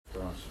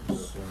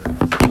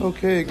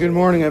Okay, good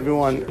morning,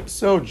 everyone.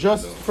 So,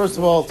 just first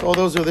of all, to all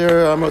those who are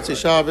there, Motzei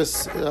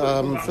Shabbos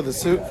for the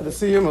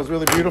Siyum, it was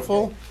really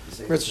beautiful.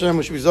 Mitzvah Hashem,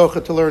 we should be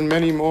zocheh to learn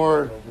many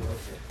more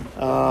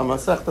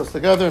Masechtos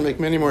together, and make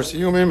many more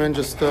Siyumim, and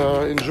just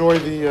enjoy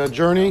the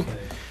journey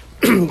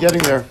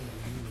getting there.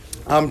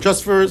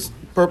 Just for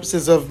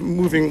purposes of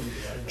moving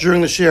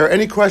during the share,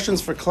 any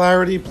questions for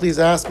clarity? Please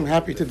ask. I'm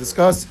happy to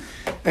discuss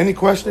any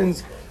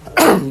questions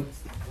that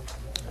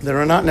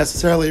are not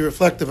necessarily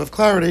reflective of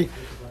clarity.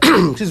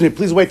 Excuse me,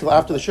 please wait till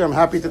after the share. I'm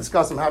happy to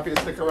discuss. I'm happy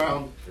to stick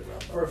around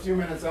for a few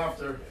minutes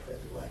after.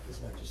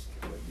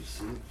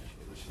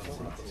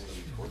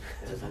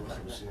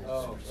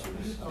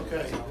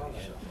 Okay.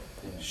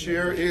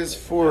 Share is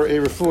for a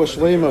refuah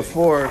shlema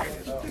for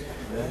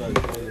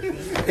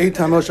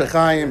Eitan Moshe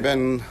Chaim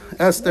ben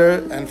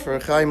Esther, and for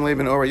Chaim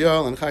Leben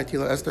Oriyol, and Chai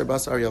Tila Esther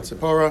Bas Ariel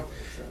Tzipora,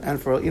 and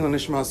for Ilan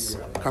Nishmas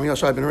Kamil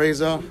Shai ben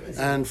Reza,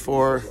 and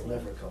for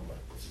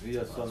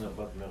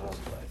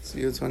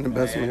See, it's on the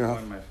best of your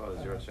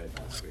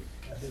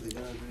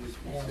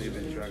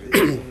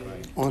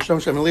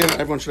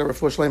everyone should have a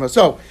full shlema.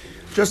 So,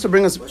 just to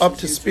bring us up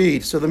to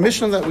speed, so the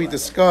Mishnah that we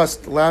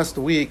discussed last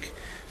week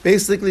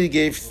basically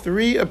gave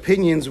three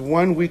opinions.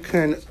 One, we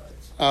can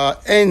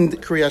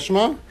end Kriyat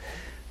Shema,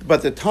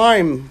 but the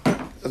time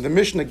the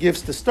Mishnah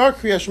gives to start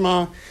Kriyat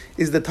Shema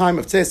is the time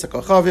of Tzeisak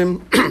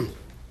Kochavim,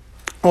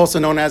 also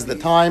known as the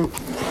time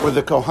where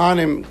the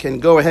Kohanim can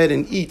go ahead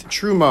and eat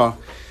Truma,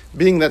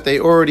 being that they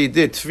already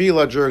did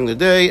Tefillah during the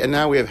day, and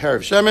now we have Herav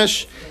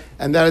Shemesh,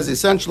 and that is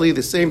essentially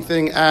the same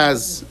thing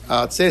as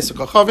Tzeisak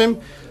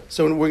Kochavim.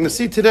 So we're going to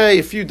see today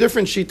a few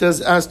different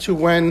shitas as to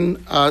when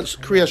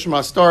Kriyat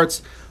Shema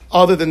starts,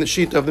 other than the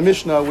shita of the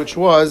Mishnah, which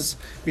was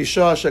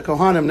Bisha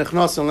Shekohanim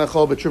Nechnasan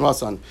Lechol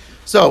B'Trumasan.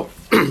 So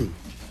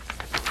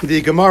the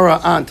Gemara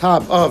on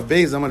top of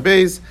Beis Amud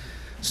Beis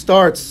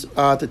starts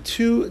the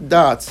two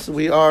dots.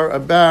 We are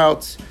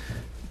about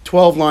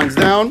 12 lines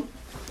down.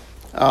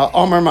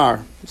 Amar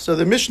Mar. So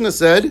the Mishnah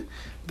said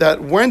that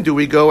when do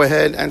we go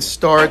ahead and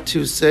start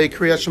to say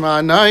Kriyat Shema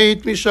at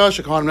night? Misha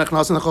Shekohanim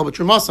Nechnasan Lechol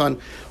B'Trumasan.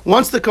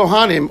 Once the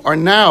Kohanim are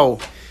now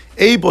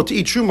able to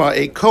eat Truma,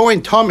 a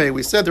Kohen Tameh,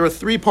 we said there are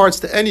three parts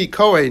to any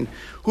Kohen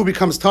who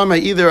becomes Tameh,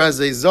 either as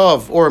a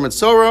Zav or a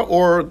Metzora,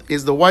 or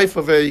is the wife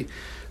of a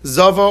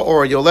Zava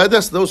or a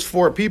Yoledes. Those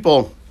four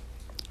people,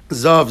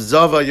 Zav,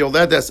 Zava,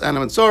 Yoledes, and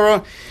a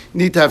Metzora,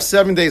 need to have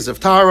 7 days of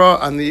Tara,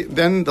 and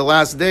then the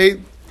last day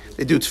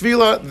they do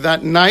Tefillah.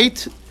 That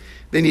night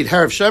they need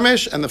Herav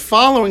Shemesh, and the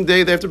following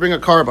day they have to bring a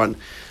Karban.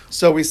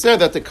 So we said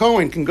that the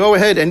Kohen can go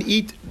ahead and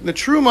eat the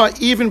Truma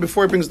even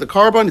before he brings the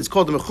Karban. It's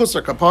called the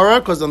Mechusar Kapara,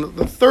 because on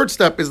the third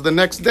step is the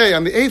next day,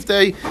 on the 8th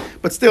day,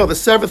 but still the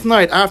 7th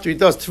night after he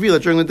does Tefillah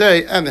during the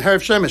day and the Herav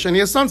Shemesh and he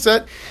has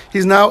sunset,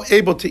 he's now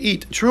able to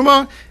eat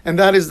Truma, and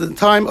that is the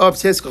time of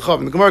Tzeisak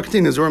Kochavim. The Gemara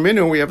continues,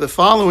 Rabbeinu, we have the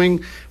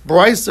following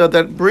Brisa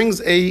that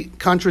brings a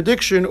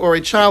contradiction or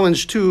a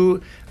challenge to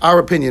our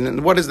opinion.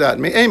 And what is that?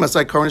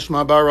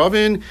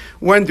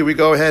 When do we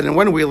go ahead and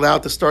when are we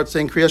allowed to start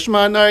saying Kriyat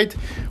Shema at night?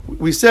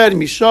 We said,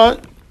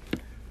 Misha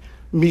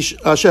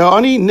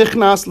She'ani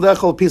nichnas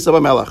lechol pisa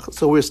b'melech.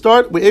 So we're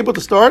able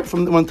to start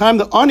from one time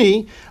the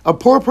ani, a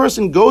poor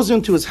person, goes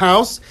into his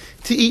house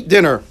to eat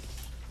dinner.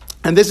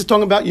 And this is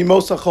talking about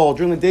Yemos HaChol,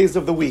 during the days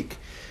of the week.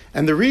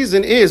 And the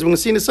reason is, we're going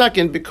to see in a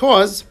second,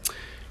 because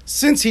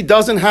since he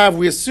doesn't have,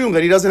 we assume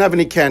that he doesn't have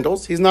any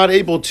candles, he's not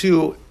able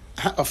to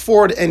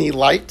afford any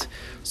light,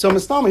 so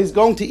Mistama, he's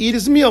going to eat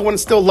his meal when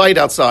it's still light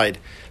outside.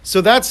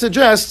 So that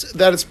suggests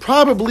that it's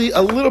probably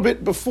a little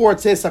bit before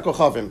Tzeisak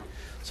Kochavim.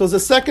 So there's a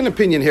second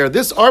opinion here.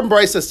 This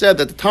Brisa said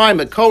that the time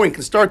a Kohen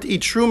can start to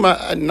eat Truma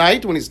at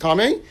night when he's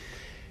Tameh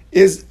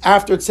is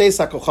after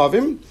Tzeisak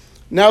Kochavim.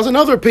 Now there's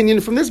another opinion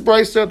from this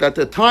Brisa that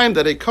the time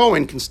that a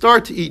Kohen can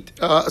start to eat,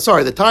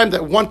 the time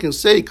that one can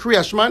say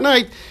Kriyat Shema at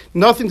night,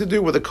 nothing to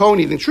do with a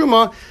Kohen eating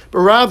Truma, but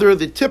rather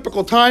the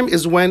typical time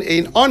is when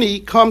an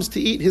Ani comes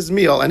to eat his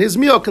meal. And his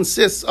meal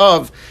consists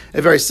of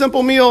a very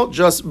simple meal,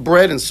 just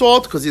bread and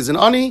salt, because he's an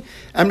Ani.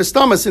 And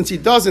Mistama, since he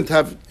doesn't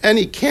have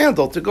any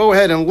candle to go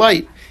ahead and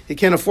light, he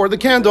can't afford the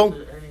candle.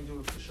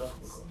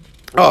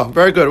 Oh,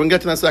 very good. We can get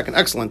to that in a second.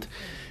 Excellent.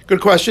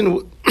 Good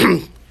question.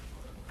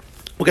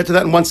 We'll get to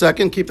that in 1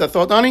 second. Keep that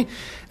thought, Ani.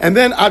 And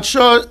then ad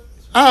shah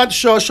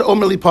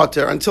sha'omer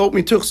pater, until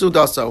mituch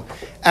sudaso.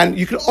 And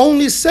you can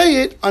only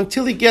say it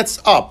until he gets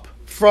up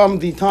from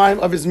the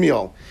time of his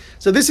meal.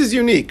 So this is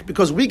unique,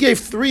 because we gave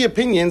three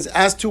opinions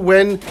as to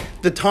when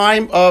the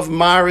time of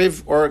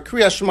Mariv or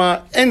Kriyat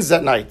Shema ends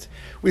at night.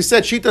 We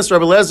said Shitas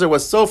Rabbi Lezer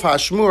was Sof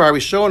HaShmur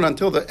HaRishon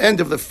until the end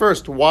of the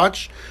first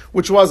watch,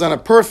 which was on a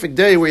perfect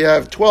day. We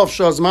have 12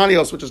 Shaz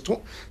Manios, which is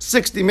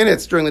 60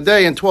 minutes during the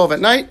day and 12 at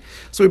night.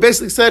 So we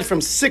basically said from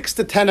 6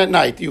 to 10 at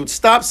night. You would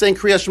stop saying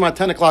Kriyat Shema at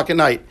 10 o'clock at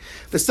night.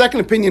 The second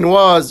opinion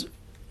was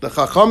the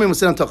Chachamim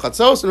said until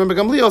Chatzos, and Rabbi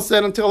Gamliel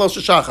said until Rosh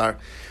Hashachar.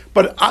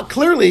 But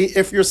clearly,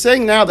 if you're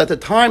saying now that the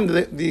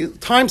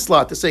time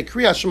slot to say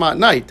Kriyat Shema at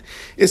night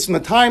is from the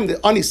time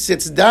the Ani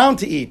sits down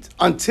to eat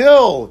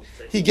until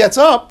he gets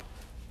up,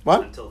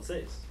 what? Until it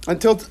says.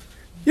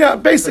 Yeah,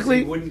 basically.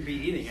 He wouldn't be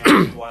eating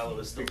it while it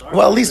was still dark.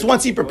 Well, at least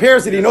once he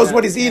prepares it, he knows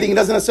what he's eating. He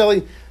doesn't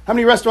necessarily. How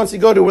many restaurants you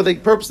go to where they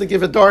purposely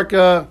give a dark?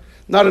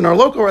 Not in our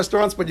local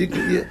restaurants, but they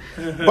don't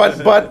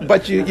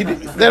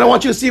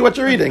want you to see what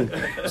you're eating.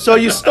 So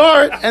you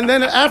start, and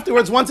then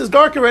afterwards, once it's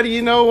dark already,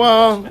 he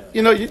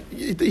already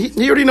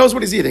knows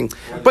what he's eating.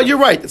 But you're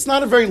right; it's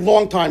not a very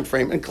long time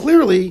frame, and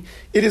clearly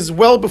it is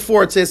well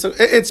before it says. So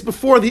it's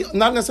before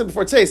not necessarily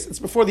before it says. It's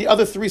before the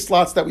other three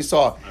slots that we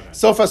saw: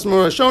 Sofas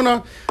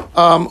Murashona,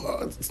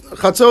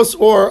 Chatzos,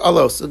 or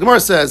Alos. The Gemara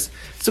says.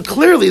 So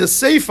clearly, the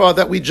seifa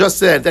that we just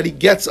said, that he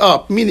gets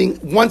up, meaning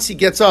once he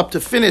gets up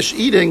to finish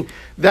eating,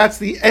 that's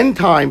the end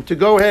time to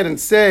go ahead and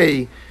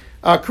say,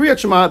 Kriyat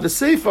Shema, the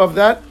seifa of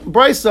that,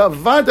 Brisa,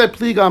 Vada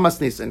Pliga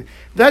Masnisin.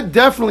 That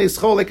definitely is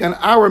cholik on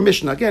our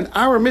Mishnah. Again,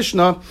 our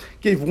Mishnah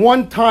gave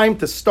one time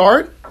to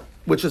start,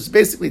 which is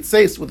basically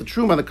tzeis with the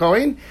Truma and the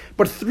Kohen,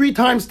 but 3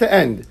 times to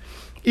end.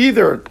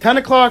 Either 10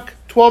 o'clock,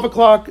 12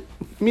 o'clock,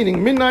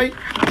 meaning midnight,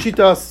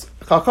 Shitas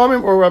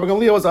Chachamim, or Rabbi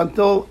Gamliel was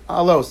until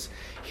Alos.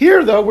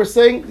 Here, though, we're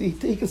saying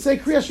he can say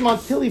Kriya Shema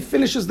until he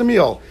finishes the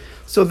meal.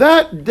 So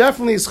that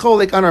definitely is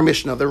cholik on our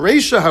Mishnah. The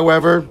Reisha,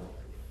 however,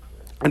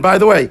 and by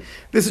the way,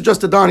 this is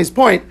just to Donnie's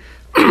point,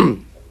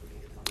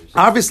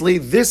 obviously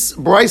this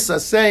Brisa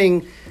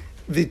saying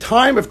the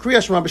time of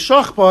Kriya Shema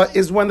b'shachpa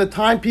is when the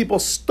time people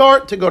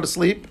start to go to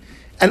sleep,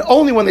 and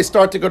only when they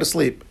start to go to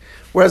sleep.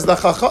 Whereas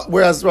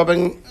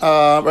Rabbi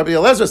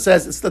Eliezer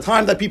says it's the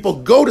time that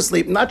people go to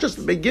sleep, not just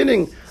the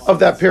beginning of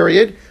that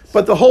period,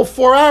 but the whole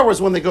 4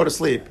 hours when they go to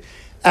sleep.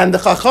 And the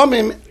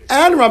Chachamim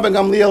and Rabbi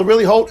Gamliel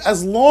really hold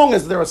as long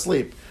as they're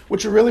asleep,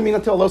 which would really mean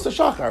until Los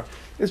HaShachar.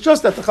 It's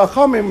just that the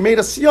Chachamim made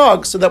a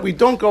siyag so that we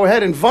don't go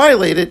ahead and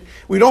violate it.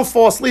 We don't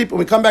fall asleep when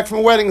we come back from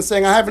a wedding and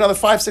saying, I have another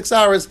 5-6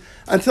 hours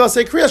until I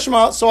say Kriya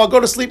Shema, so I'll go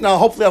to sleep now,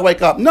 hopefully I'll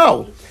wake up.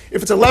 No.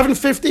 If it's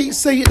 11:50,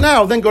 say it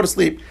now, then go to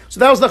sleep. So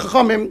that was the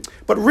Chachamim.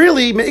 But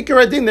really, Me'ikar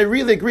Adin, they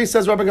really agree,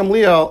 says Rabbi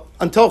Gamliel,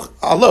 until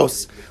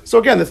Alos. So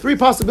again, the 3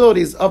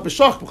 possibilities of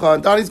B'shachbucha,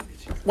 and Donnie's,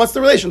 what's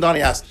the relation,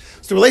 Donnie asked?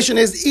 So the relation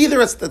is either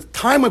it's the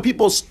time when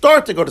people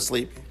start to go to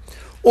sleep,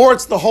 or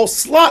it's the whole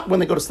slot when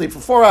they go to sleep for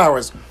 4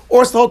 hours,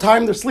 or it's the whole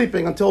time they're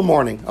sleeping until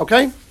morning,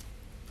 okay?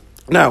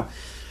 Now,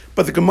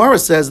 but the Gemara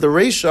says, the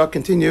Reisha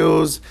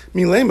continues,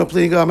 Milema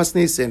pliga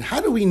masnisin. How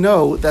do we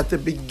know that the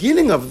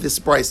beginning of this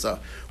brisa,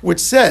 which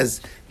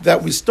says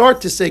that we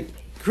start to say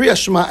Kriya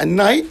Shema at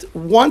night,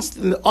 once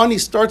the ani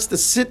starts to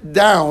sit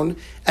down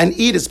and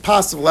eat his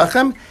pasav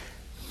lechem,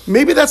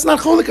 maybe that's not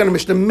cholik on a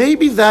Mishnah.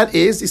 Maybe that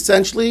is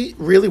essentially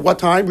really what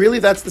time? Really,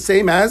 that's the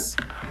same as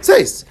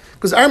tzeis.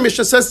 Because our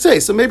Mishnah says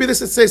tzeis, so maybe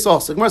this is tzeis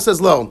also. The Gemara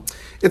says, lo,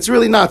 it's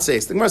really not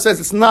tzeis. The Gemara says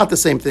it's not the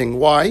same thing.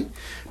 Why?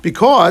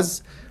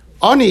 Because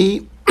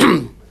ani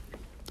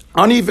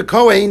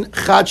v'kohen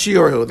chad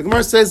shiorhu. The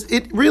Gemara says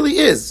it really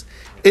is.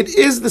 It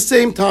is the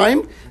same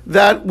time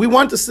that we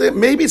want to say,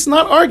 maybe it's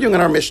not arguing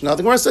in our Mishnah.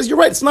 The Gemara says, you're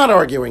right, it's not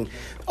arguing.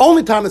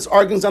 Only time it's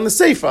arguing is on the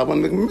Seifa.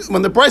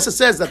 When the Brisa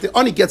says that the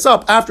Ani gets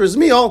up after his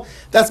meal,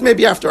 that's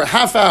maybe after a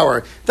half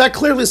hour. That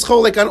clearly is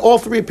cholik on all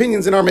 3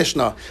 opinions in our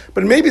Mishnah.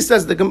 But maybe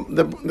says the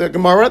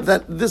Gemara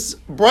that this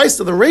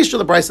Brisa, the ratio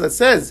of the Brisa that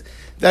says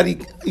that he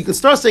can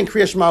start saying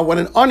Kriya Shema when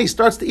an Ani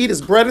starts to eat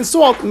his bread and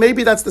salt,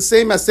 maybe that's the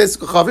same as Seis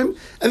Kochavim.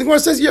 And the Gemara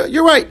says,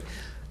 you're right.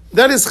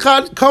 That is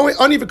Ani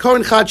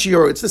v'kohen chad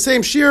shiur. It's the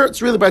same shear.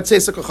 It's really by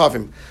Tzeis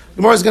Kochavim. The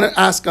Gemara is going to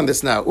ask on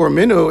this now. Or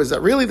Minu, is it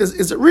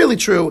really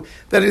true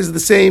that it is the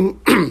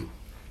same?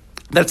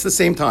 That's the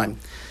same time.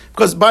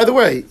 Because by the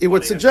way, it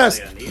would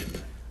suggest.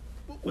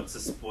 Why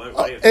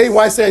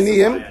say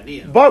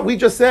aniyim? But we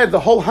just said the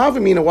whole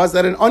Havamina was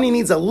that an ani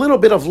needs a little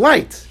bit of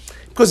light.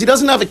 Because he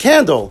doesn't have a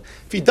candle.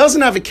 If he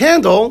doesn't have a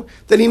candle,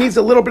 then he needs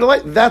a little bit of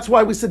light. That's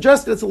why we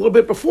suggested it's a little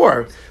bit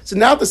before. So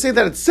now to say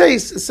that it's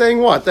seis is saying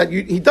what? That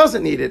he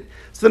doesn't need it.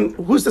 So then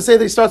who's to say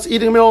that he starts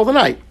eating in the middle of the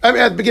night? I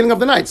mean, at the beginning of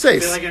the night,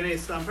 seis. Like an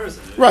Islam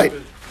person. Right.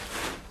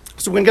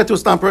 So we're going to get to a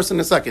stam person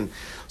in a second.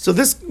 So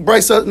this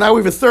brisa, now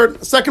we have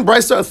a second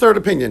brisa, a third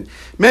opinion.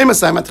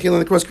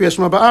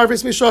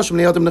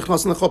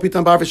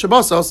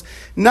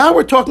 Now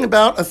we're talking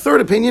about a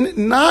third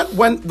opinion, not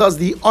when does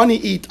the ani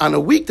eat on a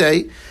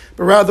weekday,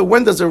 but rather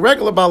when does a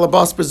regular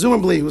balabas,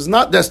 presumably who's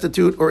not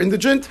destitute or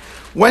indigent,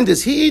 when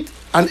does he eat?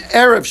 On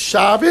Erev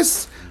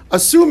Shabbos,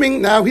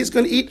 assuming now he's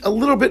going to eat a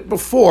little bit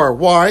before.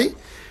 Why?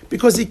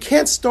 Because he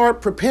can't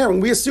start preparing.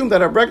 We assume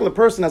that a regular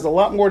person has a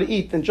lot more to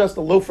eat than just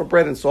a loaf of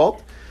bread and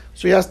salt,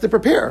 so he has to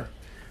prepare.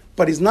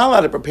 But he's not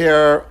allowed to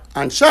prepare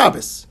on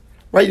Shabbos,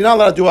 right? You're not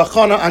allowed to do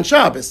achana on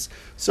Shabbos.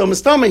 So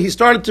Mistama, he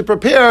started to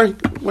prepare.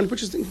 When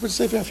put your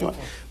safe if you want.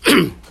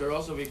 Could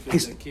also be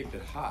to keep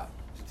it hot.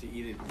 To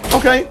eat it.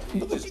 Okay,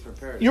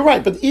 you're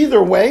right, but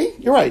either way,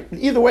 you're right.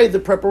 Either way, the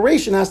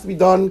preparation has to be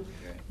done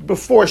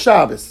before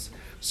Shabbos.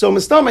 So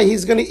Mistama,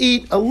 he's going to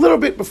eat a little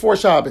bit before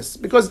Shabbos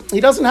because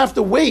he doesn't have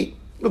to wait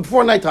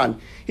before nighttime.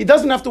 He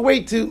doesn't have to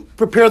wait to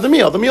prepare the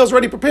meal. The meal's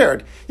already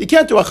prepared. You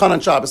can't do achan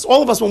on Shabbos.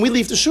 All of us, when we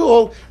leave the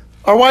shul,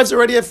 our wives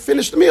already have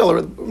finished the meal,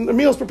 or the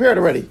meal's prepared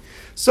already.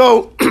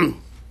 So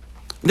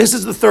this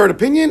is the third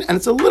opinion, and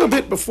it's a little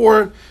bit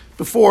before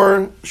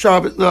before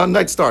Shabbat,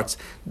 night starts.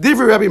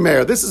 Divrei Rabbi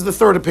Meir. This is the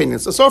third opinion.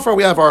 So far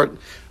we have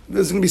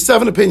there's going to be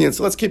 7 opinions,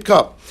 so let's keep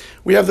cup.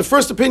 We have the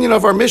first opinion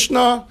of our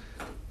Mishnah,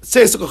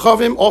 Tzeis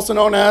HaKochavim, also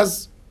known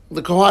as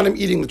the Kohanim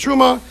eating the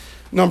Truma.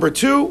 Number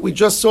 2, we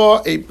just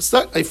saw a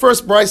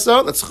first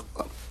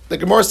brisa. The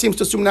Gemara seems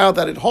to assume now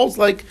that it holds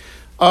like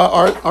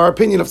our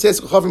opinion of Tzeis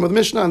HaKochavim with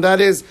Mishnah, and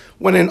that is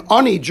when an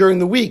ani during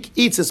the week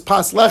eats his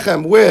pas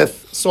lechem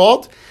with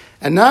salt.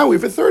 And now we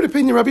have a third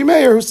opinion, Rabbi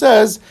Meir, who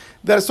says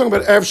that it's talking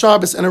about Erev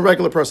Shabbos and a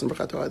regular person.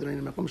 Amen.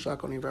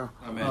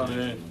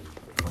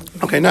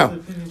 Okay, now.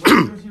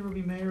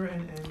 Rabbi Meir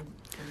and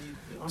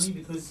the ani,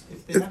 because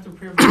if they have to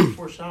prepare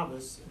before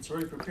Shabbos, it's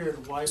already prepared.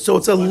 Why do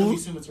we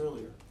assume it's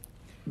earlier?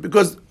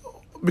 Because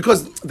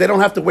they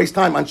don't have to waste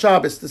time on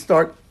Shabbos to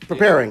start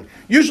preparing.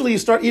 Usually you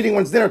start eating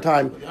when it's dinner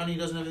time. But the ani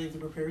doesn't have anything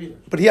to prepare either.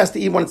 But he has to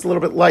eat when it's a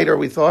little bit lighter,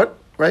 we thought,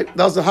 right?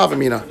 That was the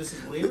Havamina. So this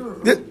is later?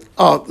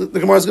 The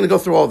Gemara is going to go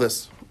through all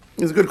this.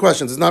 These are good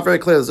questions. It's not very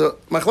clear. So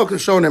my chalok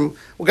has shown him.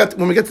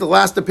 When we get to the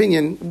last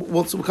opinion,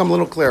 we'll become a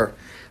little clearer.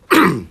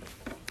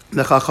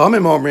 The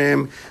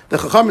Chachamim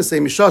say,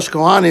 Mishash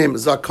Kohanim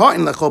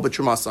Zaka'in Lechol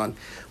B'Trumasan.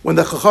 When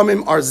the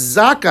Chachamim are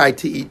Zakai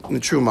to eat in the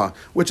Truma,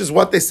 which is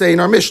what they say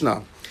in our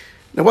Mishnah.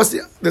 Now,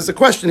 there's a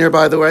question here,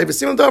 by the way.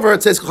 V'simon davar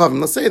Tzeis Kochavim.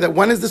 Let's say that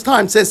when is this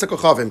time? Tzeis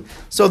Kochavim.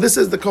 So this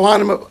is the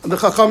Kohanim, the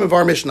Chachamim of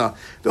our Mishnah.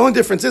 The only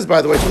difference is,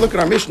 by the way, if you look at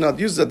our Mishnah, it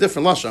uses a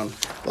different lashon.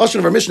 The lashon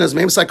of our Mishnah is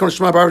Meim Saikon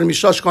Shema Barav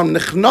Mishash Kon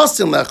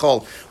Nechnasin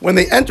Lechol, when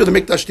they enter the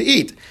mikdash to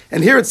eat.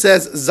 And here it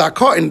says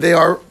Zakain. They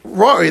are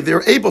roi. They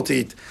are able to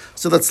eat.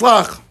 So the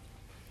tzlach.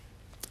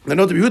 The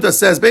Note of Yehuda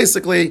says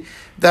basically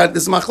that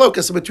this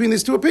machlokas between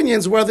these two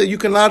opinions whether you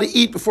can allow to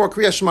eat before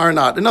Kriyas Shema or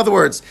not. In other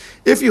words,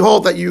 if you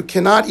hold that you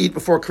cannot eat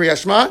before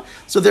Kriyas Shema,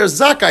 so there's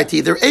zakai to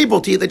eat, they're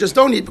able to eat, they just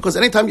don't eat because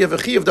anytime you have a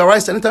chi of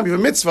daraisa, anytime you have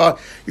a mitzvah,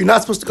 you're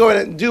not supposed to go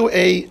ahead and do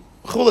a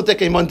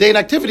chulatik, a mundane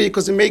activity,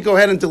 because it may go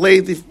ahead and delay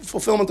the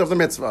fulfillment of the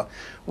mitzvah.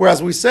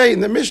 Whereas we say in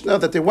the Mishnah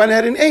that they went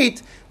ahead and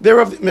ate, they're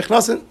of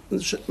mechnasin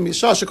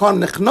mishashakon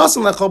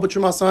nechnasin lechol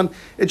b'trumasan.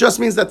 It just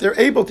means that they're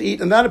able to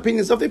eat, and that opinion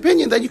is of the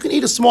opinion that you can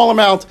eat a small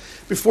amount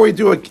before you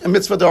do a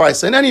mitzvah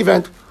d'oraisa. In any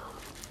event,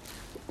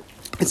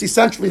 it's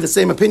essentially the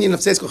same opinion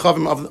of Tzeis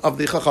Kochavim of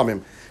the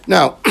Chachamim.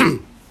 Now,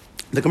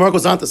 the Gemara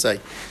goes on to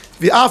say,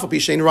 v'af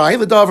pishein rai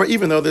l'davar,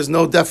 even though there's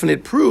no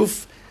definite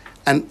proof.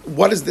 And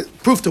what is the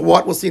proof to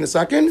what? We'll see in a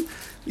second.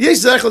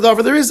 Yes, zech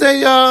l'davar. There's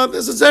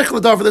a zech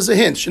l'davar. There's a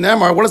hint.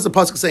 Shnei what does the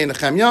pasuk say in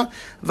Nehemiah?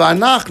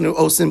 V'anachnu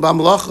osim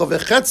b'malacha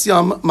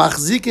v'chetziam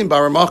machzikim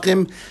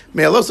b'ramachim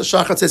me'alos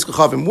ha'shachar tzeis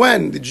kochavim.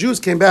 When the Jews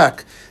came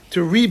back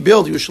to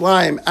rebuild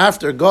Yerushalayim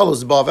after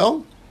Galus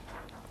Bavel,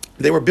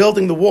 they were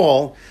building the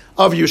wall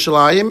of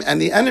Yerushalayim, and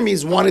the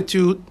enemies wanted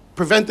to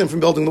prevent them from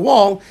building the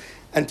wall,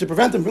 and to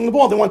prevent them from the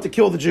wall, they wanted to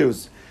kill the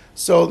Jews.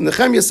 So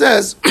Nehemiah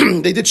says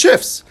they did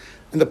shifts.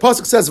 And the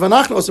pasuk says,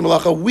 "V'anachnu osim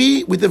malacha."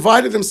 We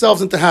divided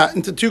themselves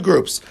into two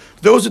groups: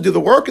 those who do the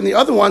work, and the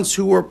other ones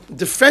who were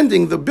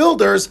defending the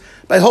builders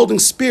by holding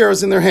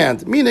spears in their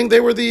hand. Meaning,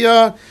 they were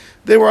a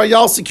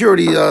Yal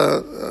security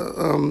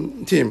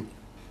team.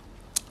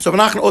 So,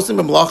 "V'anachnu osim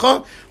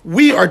b'malacha."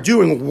 We are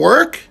doing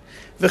work.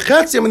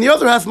 V'chetziam, and the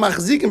other half,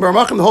 machzikim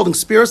b'ramachim, holding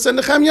spears, said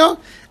Nehemiah.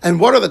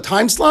 And what are the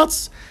time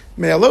slots?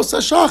 Me'alos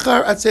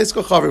ha'shachar at Tzeis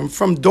Kochavim,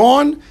 from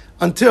dawn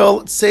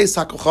until Tzeis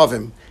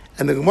HaKochavim.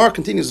 And the Gemara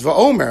continues,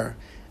 Va'omer,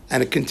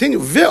 and it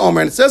continues,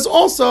 V'omer, and it says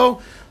also,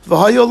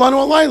 V'hayo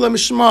lanu alayla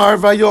mishmar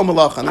v'hayo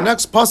malacha. And the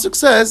next pasuk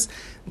says,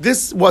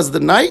 this was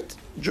the night,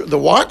 the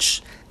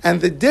watch,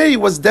 and the day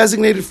was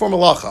designated for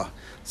malacha.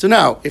 So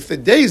now, if the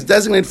day is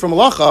designated for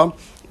malacha,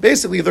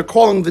 basically they're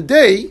calling the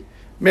day,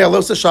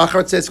 Me'alos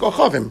ha'shachar tzeis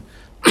kochavim.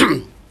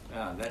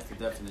 That's the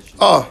definition.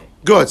 Oh,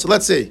 good. So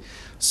let's see.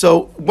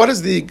 So what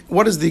does the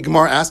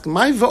Gemara ask?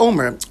 My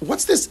V'omer,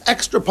 what's this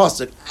extra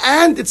pasuk?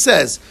 And it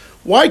says,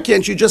 why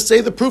can't you just say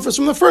the proof is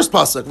from the first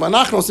pasuk?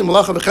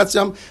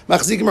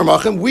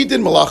 We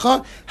did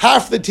malacha.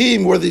 Half the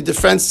team were the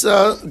defense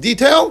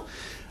detail.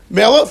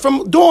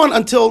 From dawn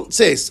until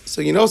tzeis.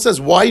 So it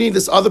says why you need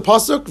this other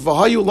pasuk.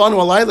 V'hayu lanu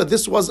alayla.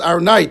 This was our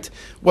night,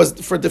 was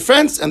for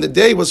defense, and the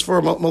day was for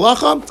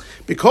malacha.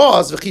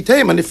 Because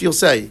v'chiteiman, if you'll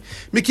say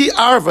miki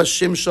arva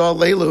shimsha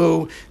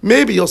leilahu,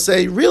 maybe you'll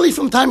say really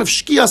from time of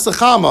shkia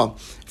sachama,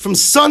 from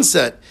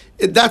sunset.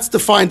 That's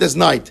defined as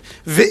night.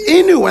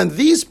 Ve'inu, and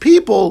these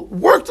people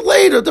worked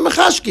later, the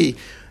mechashki.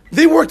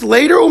 They worked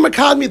later,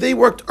 umakadmi, they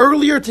worked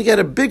earlier to get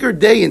a bigger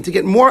day in, to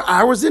get more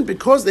hours in,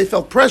 because they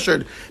felt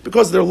pressured,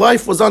 because their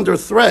life was under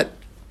threat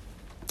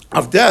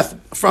of death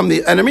from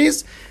the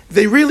enemies.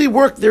 They really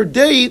worked their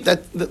day,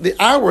 that the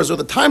hours or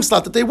the time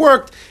slot that they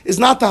worked is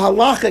not the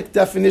halachic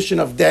definition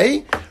of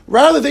day.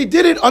 Rather, they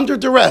did it under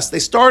duress. They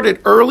started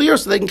earlier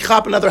so they can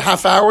chop another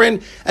half hour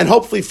in and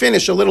hopefully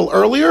finish a little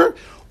earlier.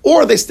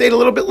 Or they stayed a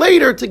little bit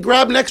later to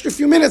grab an extra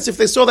few minutes if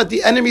they saw that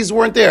the enemies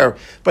weren't there.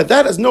 But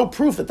that is no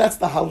proof that that's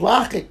the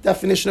halachic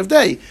definition of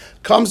day.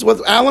 Comes what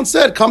Alan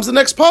said, comes the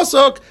next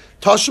pasuk,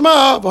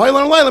 Tashma,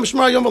 v'haylan alayla,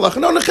 mishmar yom malacha.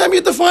 No,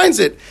 Nehemiah defines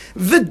it.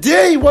 The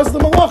day was the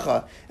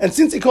malacha. And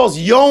since he calls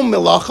yom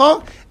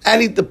malacha,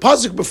 and the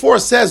pasuk before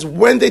says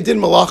when they did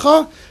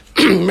malacha,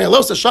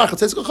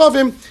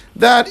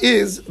 That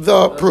is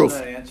the proof.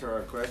 Doesn't that answer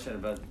our question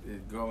about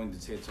going to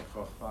Tzeitzah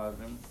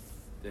Chachamim?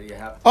 That you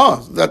have to.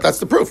 Oh, that's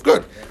the proof.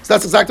 Good. So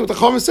that's exactly what the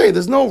Chachamim say.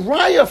 There's no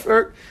raya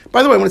for.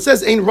 By the way, when it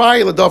says "ein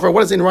raya l'davar,"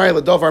 what does "ein raya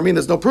l'davar" mean?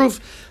 There's no proof.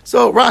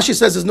 So Rashi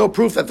says there's no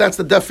proof that that's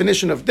the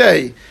definition of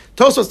day.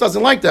 Tosfos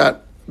doesn't like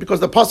that because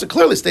the pasuk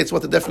clearly states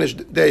what the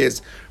definition of day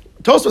is.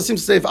 Tosfos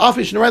seems to say,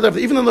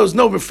 even though there's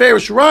no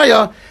beferish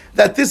raya,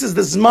 that this is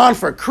the zman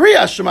for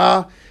Kriya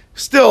Shema,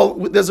 still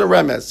there's a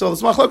remez. So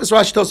the Machlokas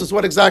Rashi Tosfos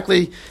what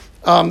exactly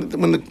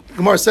when the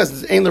Gemara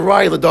says "ein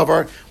raya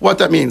l'davar," what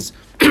that means.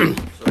 So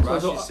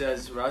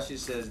Rashi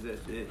says that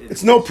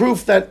it's no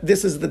proof that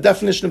this is the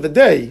definition of the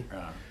day,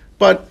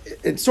 but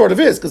it sort of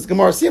is because the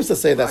Gemara seems to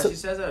say that. Rashi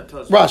says that.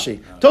 Rashi.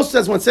 Tosfos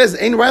says when it says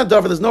 "ein raya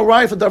davar," there's no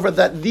raya for davar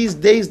that these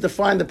days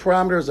define the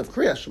parameters of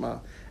Kriya Shema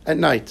at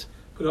night.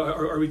 But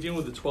are we dealing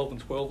with the 12 and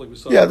 12 like we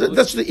saw? Yeah,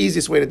 that's the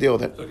easiest way to deal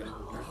with it.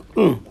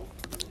 Okay.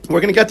 We're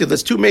going to get to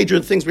there's two major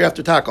things we have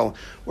to tackle.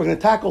 We're going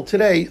to tackle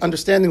today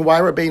understanding why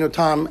Rabbeinu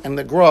Tam and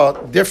the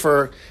Gra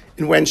differ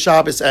in when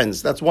Shabbos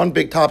ends. That's one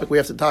big topic we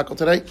have to tackle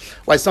today.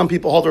 Why some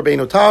people hold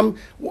Rabbeinu Tam.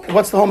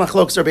 What's the whole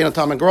machlokas Rabbeinu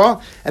Tam and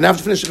Gra? And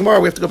after finish the Gemara,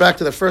 we have to go back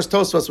to the first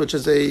Tosfos, which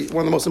is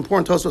one of the most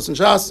important Tosfos in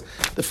Shas.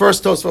 The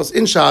first Tosfos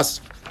in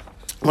Shas.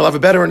 We'll have a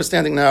better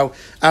understanding now.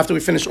 After we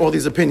finish all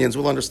these opinions,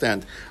 we'll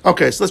understand.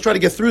 Okay, so let's try to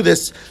get through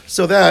this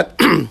so that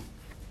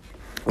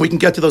we can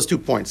get to those 2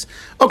 points.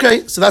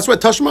 Okay, so that's what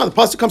Tashma, the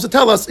pasuk comes to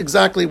tell us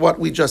exactly what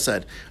we just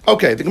said.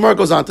 Okay, the Gemara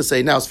goes on to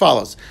say now as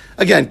follows.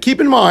 Again,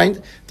 keep in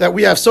mind that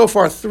we have so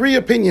far 3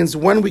 opinions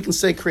when we can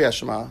say Kriya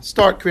Shema.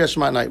 Start Kriya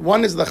Shema at night.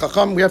 One is the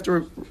Chacham. We have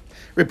to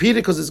repeat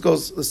it because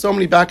there's so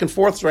many back and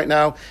forths right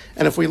now,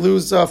 and if we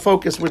lose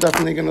focus, we're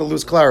definitely going to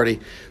lose clarity.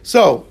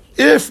 So,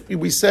 if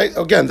we say,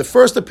 again, the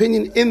first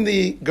opinion in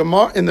the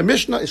Gemara, in the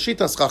Mishnah is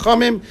Shitas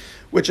Chachamim,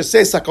 which is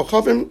Seisa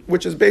Kochavim,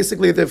 which is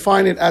basically they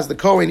define it as the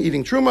Kohen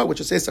eating Truma,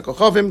 which is Seisa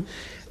Kochavim.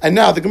 And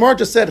now the Gemara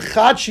just said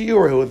Chad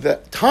Shiurahu, the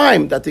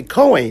time that the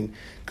Kohen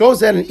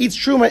goes in and eats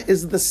Truma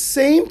is the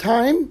same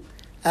time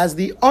as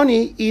the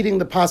Ani eating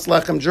the Pas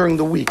Lechem during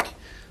the week.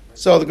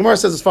 So the Gemara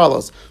says as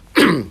follows.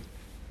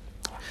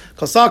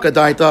 Kasaka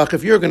Daitach,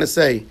 if you're going to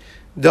say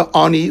the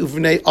Ani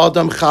Uvnei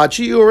Adam Chad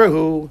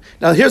Shiurahu.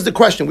 Now here's the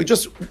question. We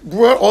just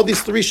brought all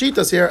these 3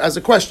 shitas here as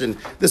a question.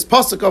 This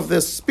pasuk of the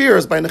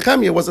spears by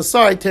Nehemiah was a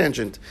side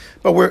tangent.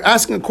 But we're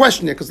asking a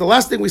question here, because the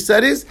last thing we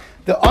said is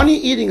the Ani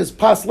eating is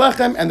Pas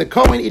Lechem and the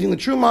Kohen eating the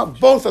Truma,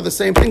 both are the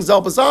same thing,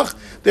 Zel Bazach.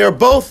 They are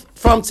both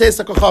from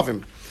Tzeisa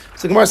Kochavim.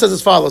 So the Gemara says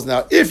as follows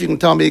now. If you can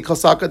tell me,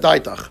 Kasaka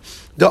Daitach,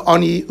 the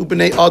Ani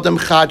Ubnei Adam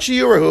Chad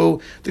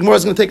Shiurahu, the Gemara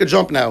is going to take a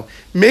jump now.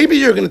 Maybe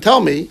you're going to tell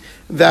me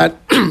that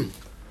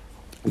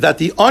that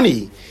the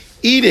Ani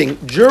eating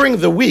during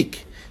the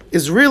week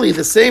is really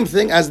the same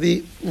thing as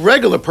the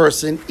regular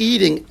person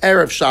eating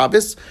Erev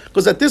Shabbos,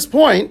 because at this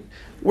point,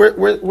 we're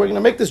going to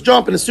make this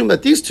jump and assume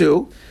that these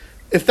two,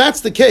 if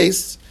that's the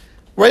case,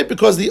 right,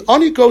 because the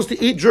Ani goes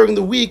to eat during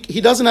the week,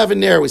 he doesn't have a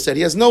nair, we said,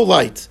 he has no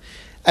light.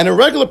 And a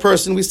regular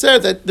person, we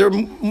said that their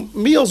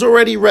meal's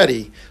already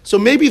ready. So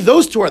maybe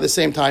those two are the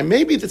same time.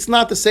 Maybe it's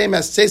not the same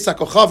as Tzeisa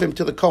Kochavim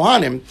to the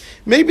Kohanim.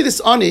 Maybe this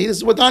Ani, this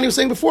is what Dani was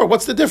saying before.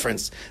 What's the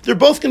difference? They're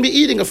both going to be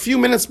eating a few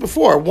minutes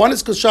before. One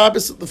is because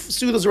Shabbos, the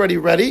Suda's already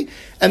ready,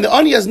 and the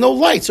Ani has no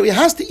light. So he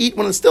has to eat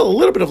when it's still a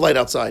little bit of light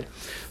outside.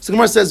 So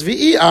Gemara says,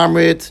 V'i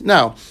Amrit.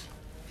 Now,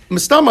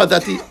 Mistama,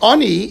 that the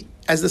Ani,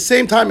 as the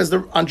same time as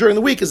during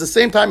the week, is the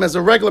same time as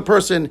a regular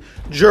person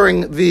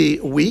during the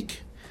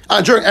week.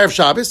 During Erev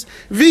Shabbos,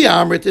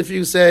 v'amrit, if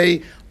you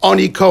say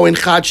Ani Kohen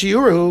Chad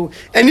Shiurahu,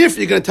 and if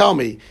you're going to tell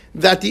me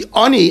that the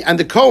Ani and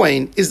the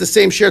Kohen is the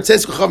same share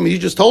Tzeis Chachamim you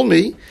just told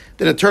me,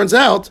 then it turns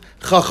out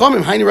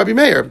Chachamim Haini Rabbi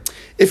Meir.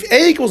 If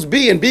A equals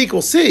B and B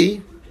equals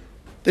C,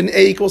 then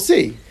A equals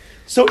C.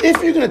 So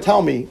if you're going to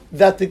tell me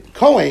that the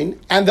Kohen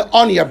and the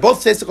Ani are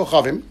both Tzeis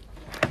Chachamim,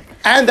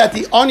 and that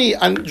the Ani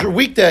on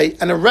weekday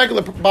and a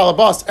regular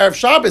Balabas Erev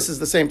Shabbos is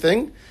the same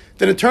thing,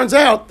 then it turns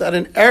out that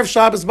an Erev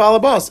Shabbos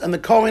Balabas and the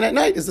Kohen at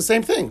night is the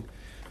same thing.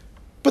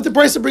 But the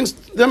Brisa brings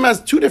them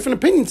as 2 different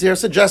opinions here,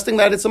 suggesting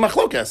that it's a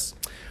machlokes.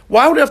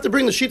 Why would we have to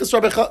bring the Shitas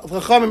Rabbi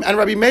Chachamim and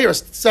Rabbi Meir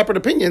as separate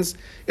opinions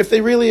if they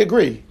really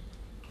agree?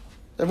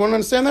 Everyone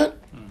understand that?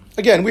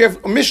 Again, we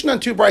have a Mishnah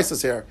and 2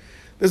 Brisas here.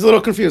 This is a little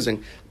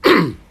confusing.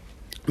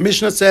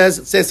 Mishnah says,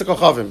 Tzeisa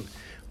Kochavim.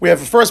 We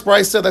have a first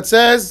Brisa that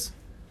says,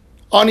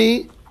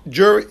 Ani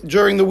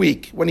during the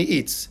week when he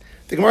eats.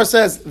 The Gemara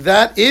says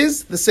that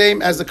is the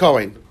same as the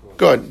Kohen.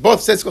 Good.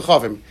 Both says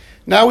Kochavim.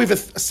 Now we have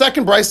a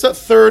second brisa,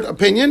 third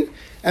opinion,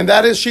 and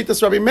that is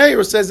Shitas Rabbi Meir,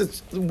 who says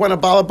it's when a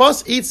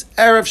Balabas eats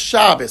Erev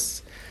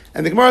Shabbos.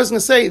 And the Gemara is going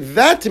to say,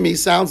 that to me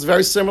sounds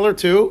very similar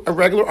to a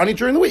regular Ani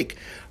during the week.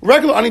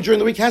 Regular Ani during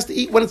the week has to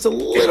eat when it's a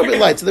little bit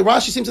light. So the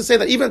Rashi seems to say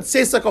that even at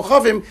Tzeisa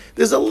Kochavim,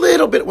 there's a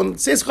little bit, when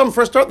Tzeisa Kochavim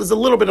first start, there's a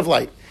little bit of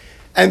light.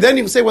 And then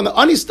you can say when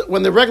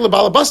the regular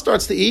Balabas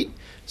starts to eat,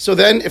 so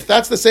then if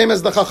that's the same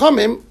as the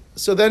Chachamim,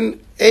 so then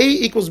A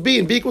equals B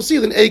and B equals C,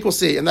 then A equals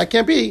C. And that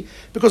can't be,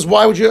 because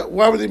why would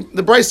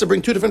the Brisa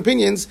bring 2 different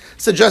opinions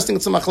suggesting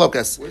it's a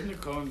machlokas? Wouldn't the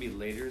Kohen be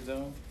later,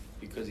 though?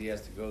 Because he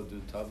has to go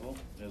do Tavl?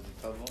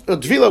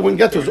 Tvila wouldn't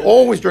get to it. It's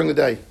always during the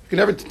day. You can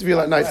never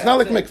Tvila at night. It's not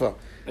like mikvah.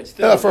 But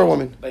still, for a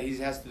woman. But he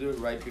has to do it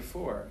right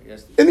before. He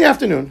has to In the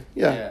afternoon,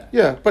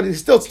 yeah. But he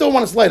still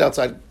wants light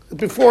outside.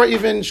 Before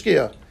even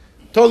Shkia.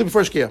 Totally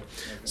before Shkia.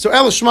 So,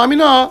 El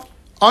Shmamina,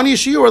 Ani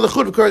Shiur,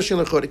 Lechud,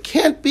 V'Koresh, Lechud. It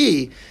can't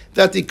be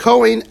that the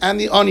Kohen and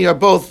the Ani are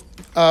both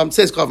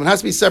says Chavim. It has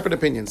to be separate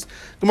opinions.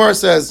 Gemara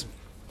says,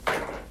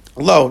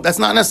 Lo, that's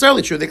not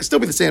necessarily true. They can still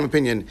be the same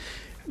opinion.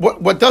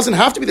 What doesn't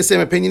have to be the same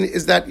opinion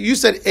is that you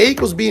said A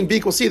equals B and B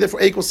equals C,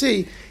 therefore A equals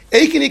C.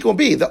 A can equal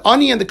B. The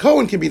Ani and the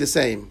Kohen can be the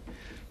same.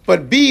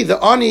 But B, the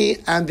Ani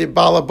and the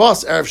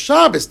Balabas, Erev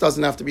Shabbos,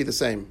 doesn't have to be the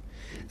same.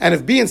 And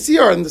if B and C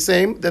are the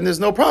same, then there's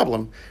no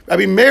problem.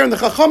 Rabbi Meir and the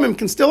Chachamim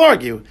can still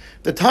argue.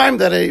 The time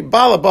that a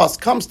Balabas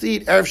comes to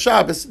eat Erev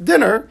Shabbos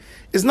dinner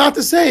is not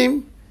the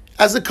same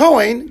as the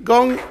Kohen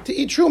going to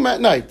eat Truma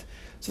at night.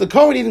 So the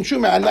Kohen eating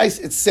Truma at night,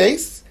 it's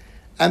safe,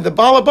 and the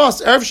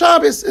Balabas, Erev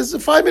Shabbos, is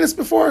 5 minutes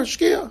before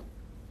Shkia.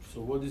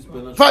 So what is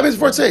Ben 5 minutes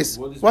before it says.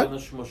 What is what? Ben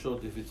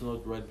Hashmashot if it's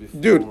not right before?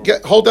 Dude,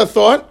 hold that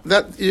thought.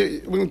 We're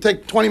going to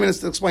take 20 minutes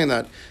to explain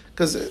that.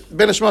 Because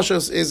Ben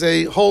Hashmashos is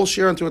a whole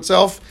share unto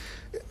itself.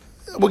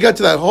 We'll get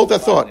to that. Hold that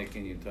thought.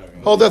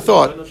 Hold that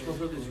thought. Ben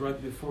Hashmashot is right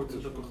before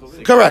Tzedakah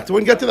Chavim. Correct. We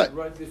can get to that.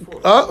 Right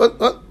before.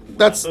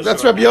 That's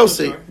Rabbi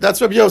Yossi.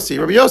 That's Rabbi Yossi.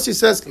 Rabbi Yossi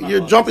says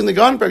you're jumping the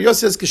gun. Rabbi Yossi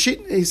says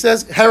Kashit. He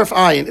says Harif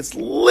Ayin. It's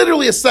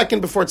literally a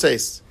second before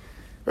Tzeis.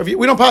 We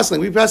don't pass it.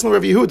 We pass it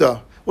with Rabbi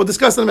Yehuda. We'll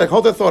discuss it in a minute.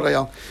 Hold that thought,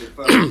 Ayal.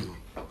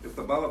 If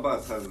the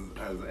Balabas has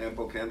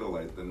ample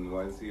candlelight, then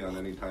why is he on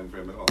any time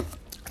frame at all?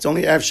 It's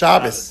only Erev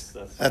Shabbos.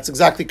 That's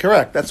exactly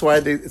correct. That's why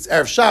it's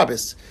Erev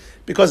Shabbos.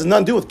 Because it's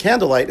nothing to do with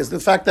candlelight is the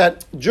fact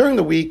that during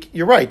the week,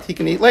 you're right, he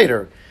can eat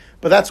later.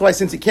 But that's why,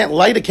 since he can't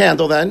light a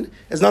candle then,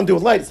 it's nothing to do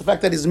with light. It's the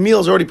fact that his meal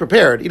is already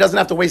prepared. He doesn't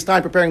have to waste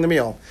time preparing the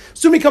meal.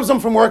 Soon he comes home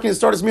from work and he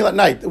starts his meal at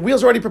night. The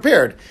meal's already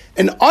prepared.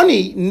 And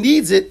Ani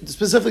needs it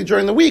specifically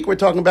during the week, we're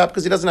talking about,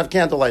 because he doesn't have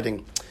candle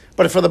lighting.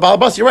 But for the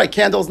Balabas, you're right,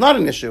 candle is not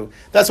an issue.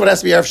 That's what has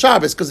to be Erev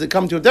Shabbos, because it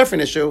comes to a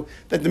different issue,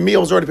 that the meal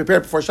was already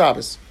prepared before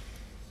Shabbos.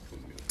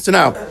 So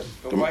now...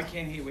 But why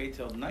can't he wait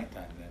till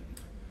nighttime then?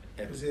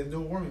 Because they have no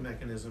warming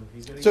mechanism.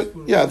 He's going to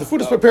So, yeah, the food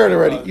is prepared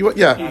already. He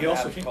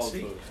also can't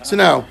see. So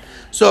now,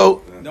 the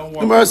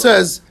Gemara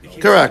says,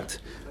 correct.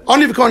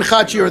 Aniv v'kohen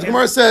chatshir. The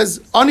Gemara says,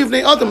 Aniv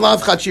v'nei Adam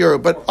lav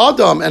chatshir. But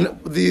Adam and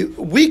the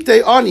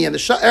weekday Ani and the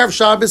Erev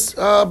Shabbos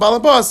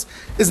Balabas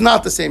is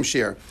not the same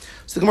shear.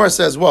 So the Gemara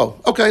says, whoa,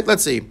 okay,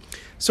 let's see.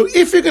 So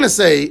if you're going to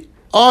say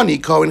Ani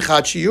Kohen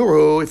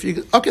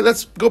chatshir, okay,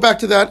 let's go back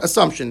to that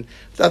assumption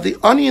that the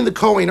Ani and the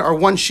Kohen are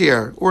one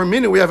shear. Or a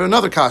minute, we have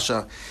another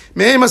kasha.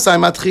 And so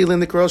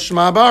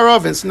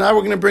now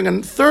we're going to bring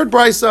a third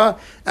brisa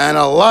and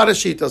a lot of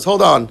shitas.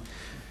 Hold on.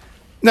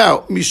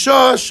 Now,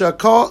 Misha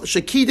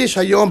Shakidish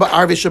Hayom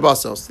Ba'arvi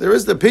Shabbosos. There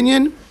is the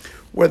opinion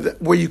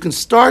where you can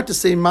start to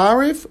say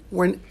Mariv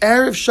when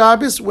Erev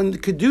Shabbos, when the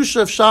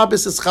Kedusha of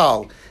Shabbos is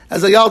Chal.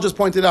 As Ayal just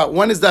pointed out,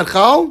 when is that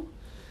Chal?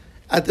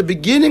 At the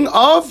beginning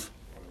of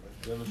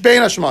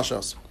Bein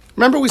HaShemashos.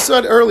 Remember we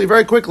said earlier,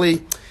 very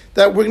quickly,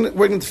 that we're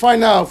going to define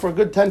now for a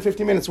good 10,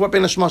 15 minutes what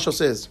Bein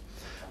HaShemashos is.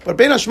 But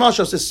Bein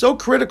HaShemashos is so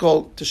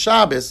critical to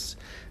Shabbos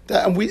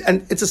that,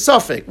 and it's a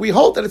suffix. We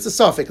hold that it's a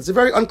suffix. It's a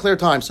very unclear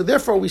time. So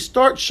therefore, we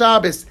start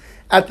Shabbos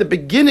at the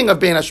beginning of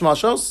Bein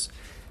HaShemashos,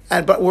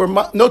 but we're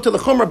note to the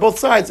Chumrah both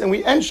sides, and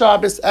we end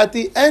Shabbos at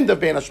the end of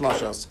Bein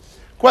HaShemashos.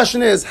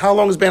 Question is, how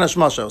long is Bein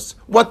HaShemashos?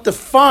 What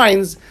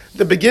defines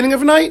the beginning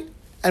of night,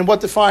 and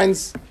what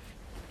defines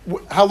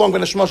how long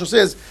Bein HaShemashos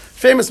is?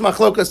 Famous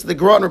machlokas, the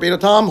Gerot and Rabbeinu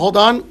Tam. Hold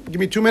on, give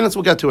me 2 minutes,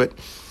 we'll get to it.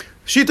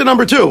 Shita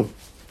number 2.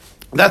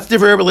 That's the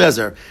Rabbi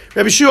Eliezer.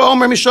 Rabbi Shua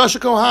Omer Mishash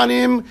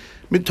Kohanim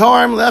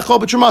Mitarim Lechol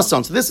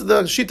B'Trumasan. So this is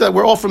the shita that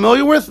we're all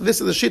familiar with. This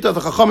is the shita of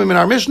the Chachamim in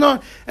our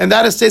Mishnah, and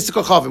that is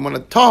Seisik Chavim. When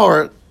a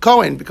Tahor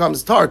Kohen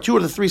becomes Tahor, 2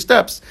 of the 3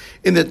 steps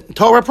in the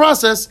Torah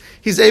process,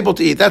 he's able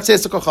to eat. That's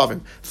Seisik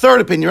Chavim.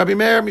 Third opinion, Rabbi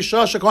Meir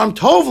Mishash Kohanim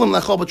Tovlim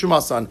Lechol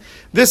B'Trumasan.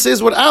 This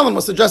is what Alan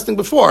was suggesting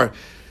before.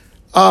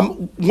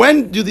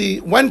 When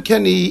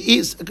can he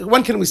eat?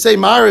 When can we say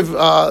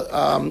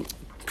Ma'ariv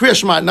Kriya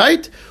Shema at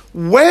night?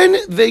 When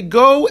they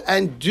go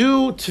and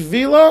do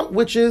Tvila,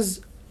 which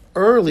is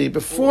early,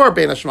 before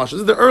Bein HaShemashos. This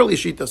is the early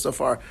Shita so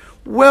far.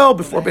 Well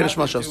before Bein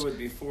HaShemashos. Do it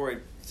before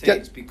it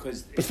says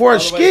because... Before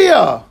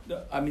Shkia.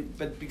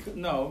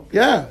 No.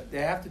 Yeah.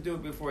 They have to do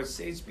it before it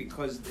says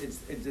because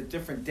it's a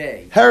different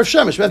day. Harav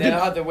Shemesh.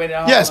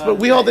 Yes, but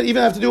we all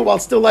even have to do it while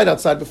it's still light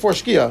outside, before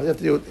Shkia. You have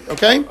to do it,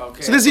 okay?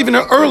 So this is even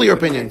an earlier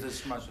opinion.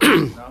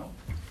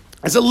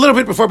 It's a little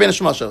bit before Bein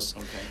HaShemashos.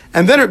 Okay.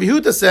 And then Rabbi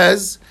Yehuda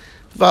says...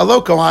 Look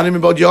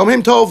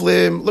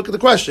at the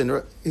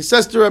question. He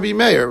says to Rabbi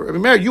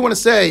Meir, you want to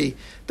say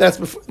that's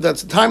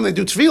the time they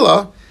do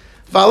tefillah.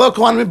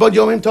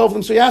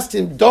 So he asked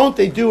him, don't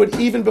they do it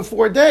even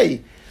before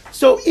day?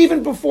 So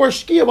even before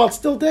Shkia, while it's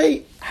still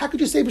day, how could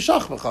you say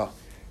b'shach b'cha?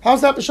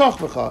 How's that b'shach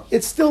b'cha?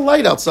 It's still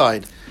light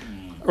outside.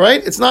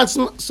 Right? It's not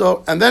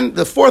so. And then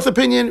the fourth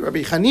opinion,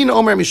 Rabbi Chanina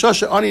Omer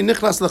Mishasha Ani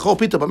Nichnas Lechol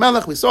Pita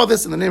B'Melech. We saw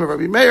this in the name of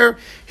Rabbi Meir.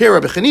 Here,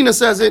 Rabbi Chanina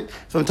says it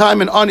from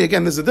time in Ani.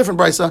 Again, this is a different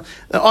brisa.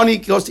 Ani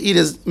goes to eat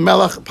his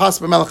melech, pas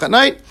b'melech at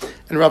night.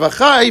 And Rabbi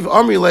Chayiv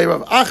Omri Le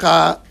Rav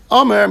Acha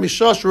Omer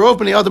Mishash Rov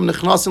Bnei Adam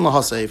Nichnasin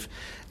Lahasev.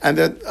 And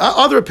the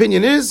other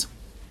opinion is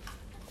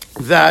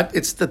that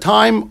it's the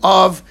time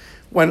of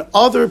when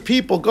other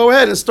people go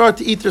ahead and start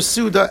to eat their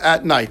suda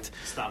at night.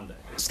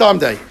 Stam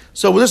day.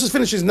 So let's just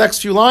finish these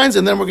next few lines,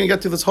 and then we're going to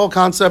get to this whole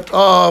concept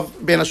of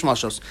Ben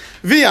Hashmashos.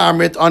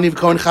 V'amrit aniv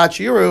kohen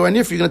chachiru, and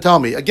if you're going to tell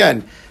me,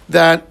 again,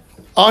 that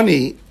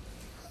ani,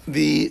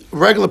 the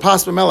regular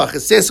pas b'melech,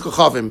 is seis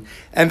kochavim,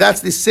 and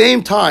that's the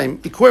same time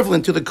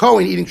equivalent to the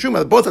kohen eating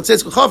truma, both at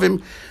seis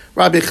kochavim,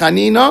 Rabbi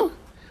Chanina,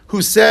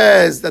 who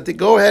says that they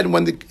go ahead and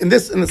in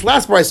this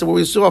last brisa where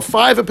we saw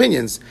 5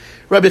 opinions,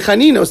 Rabbi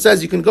Chanino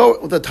says you can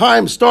go. The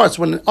time starts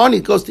when Ani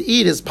goes to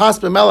eat his pas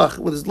b'melech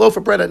with his loaf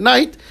of bread at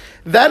night.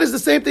 That is the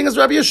same thing as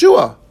Rabbi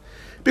Yeshua,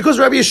 because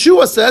Rabbi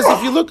Yeshua says,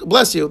 if you look,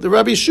 bless you, the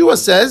Rabbi Yeshua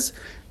says,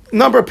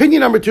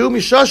 opinion number 2,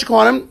 mishash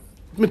kohanim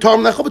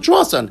mitarim lechol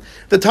b'truasan.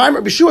 The time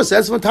Rabbi Yeshua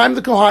says, from the time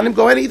the kohanim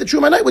go ahead and eat the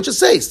truma at night, which is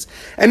seis.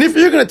 And if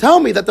you're going to tell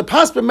me that the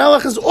pas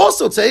b'melech is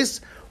also seis,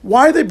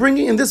 why are they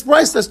bringing in this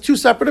brisa as 2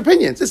 separate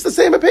opinions? It's the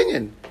same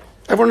opinion.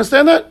 Everyone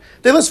understand that?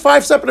 They list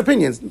 5 separate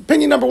opinions.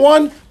 Opinion number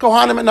 1,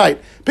 kohanim at night.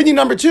 Opinion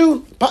number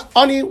 2,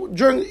 ani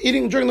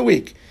eating during the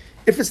week.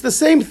 If it's the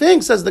same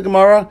thing, says the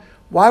Gemara,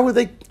 why would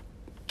they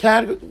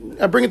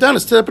bring it down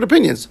as 2 separate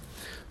opinions?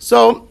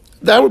 So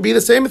that would be the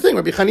same thing.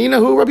 Rabbi Chanina,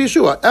 who Rabbi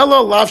Yeshua.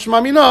 Elo lav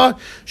shmamina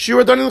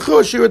shira danin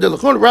l'chun shira de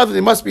l'chun. Rather,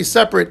 they must be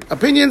separate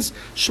opinions.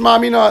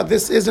 Shmamina.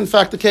 This is in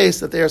fact the case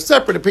that they are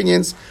separate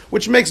opinions,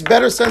 which makes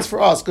better sense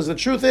for us. Because the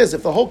truth is,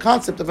 if the whole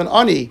concept of an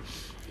ani,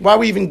 why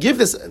we even give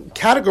this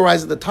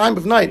categorize at the time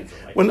of night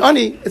when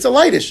ani, it's a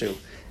light issue,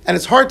 and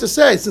it's hard to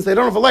say since they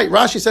don't have a light.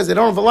 Rashi says they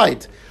don't have a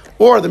light,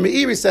 or the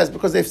Meiri says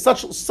because they've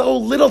so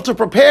little to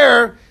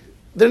prepare.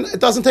 Then it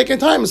doesn't take any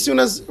time. As soon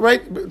as,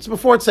 right, it's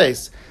before it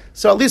says.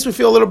 So at least we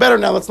feel a little better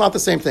now. That's not the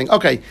same thing.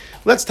 Okay,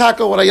 let's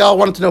tackle what y'all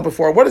wanted to know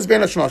before. What is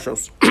Ben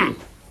Hashmashos?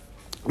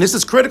 This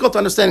is critical to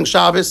understanding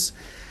Shabbos.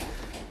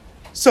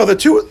 So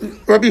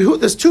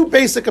there's 2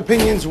 basic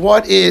opinions.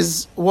 When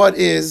does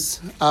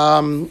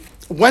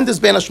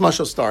Ben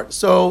Hashmashos start?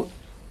 So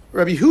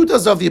Rabbi Huda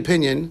is of the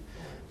opinion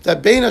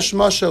that Ben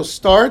Hashmashos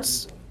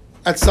starts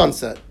at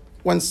sunset,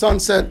 when sun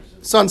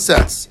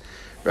sets.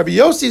 Rabbi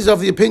Yossi is of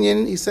the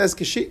opinion, he says,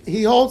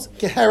 he holds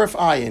keheref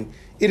ayin.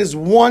 It is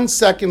 1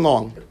 second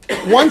long.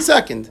 1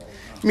 second.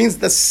 Means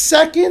the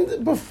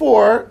second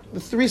before the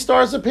 3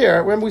 stars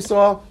appear, when we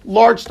saw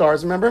large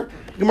stars, remember?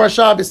 Gemara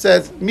Shabbos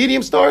says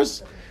medium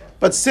stars,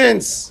 but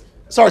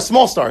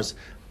small stars.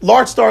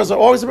 Large stars are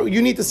always,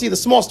 you need to see the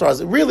small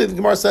stars. Really, the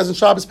Gemara says in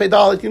Shabbos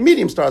Pedal,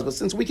 medium stars, but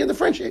since we can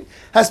differentiate, it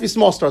has to be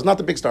small stars, not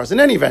the big stars.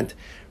 In any event,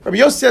 Rabbi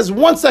Yossi says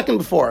 1 second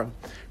before.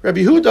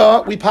 Rabbi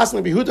Huda,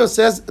 Rabbi Huda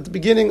says at the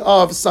beginning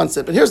of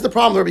sunset. But here's the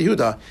problem with Rabbi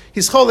Huda.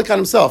 He's cholik on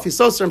himself. He's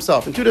soser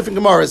himself in 2 different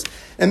Gemaras.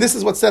 And this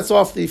is what sets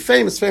off the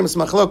famous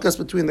machlokas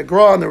between the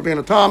Gra and the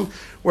Rabbeinu Tam,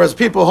 whereas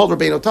people hold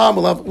Rabbeinu Tam.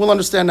 We'll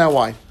understand now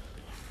why.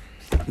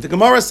 The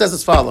Gemara says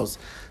as follows.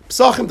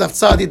 Psachim Daf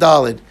Tzadi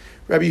Dalid.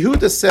 Rabbi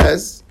Huda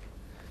says,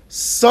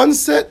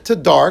 sunset to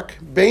dark,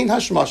 bein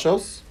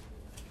hashmashos,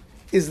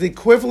 is the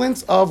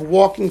equivalent of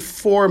walking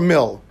 4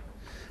 mil.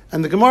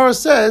 And the Gemara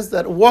says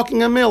that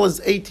walking a mil is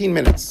 18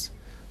 minutes.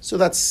 So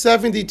that's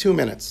 72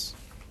 minutes.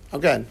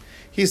 Again,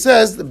 he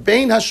says the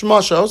bein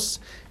hashmashos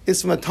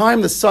is from the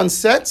time the sun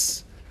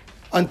sets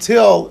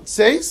until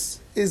tzeis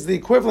is the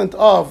equivalent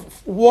of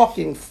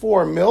walking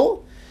 4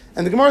 mil.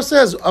 And the Gemara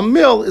says a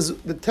mil is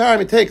the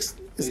time it takes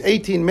is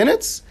 18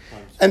 minutes.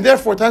 And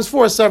therefore times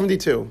 4 is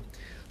 72.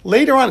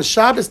 Later on,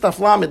 Shabbos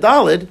Tafla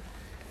Medalid,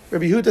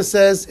 Rabbi Huda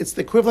says it's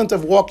the equivalent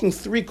of walking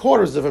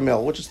 3/4 of a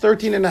mil, which is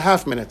 13 and a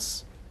half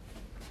minutes.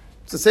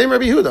 It's the same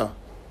Rabbi Huda.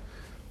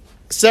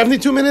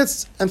 72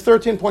 minutes and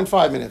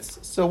 13.5 minutes.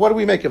 So what do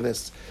we make of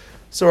this?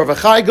 So Rav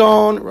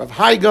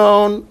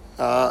Haigon,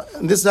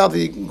 and this is how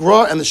the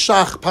Gra and the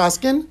Shach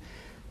paskin,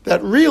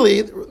 that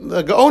really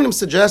the Gaonim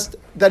suggest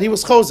that he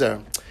was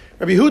choser.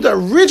 Rabbi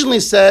Huda originally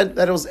said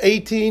that it was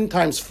 18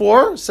 times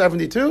 4,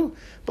 72,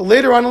 but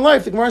later on in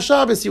life, the Gemara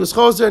Shabbos, he was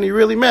choser and he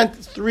really meant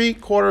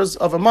 3/4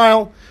 of a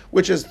mile,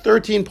 which is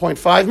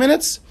 13.5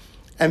 minutes.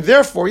 And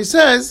therefore, he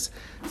says,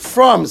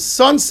 from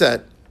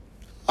sunset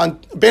on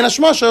Ben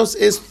Hashmashos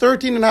is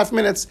 13 and a half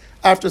minutes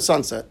after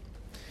sunset.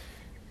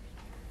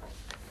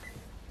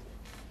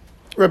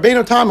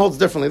 Rabbeinu Tam holds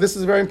differently. This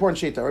is a very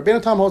important shita.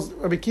 Rabbeinu Tam holds,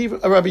 Rabbi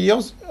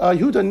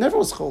Yehuda never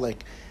was cholek.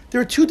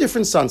 There are 2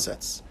 different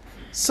sunsets.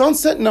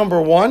 Sunset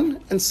number 1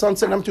 and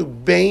sunset number 2,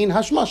 Bein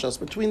Hashmashos,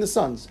 between the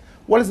suns.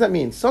 What does that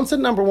mean? Sunset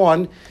number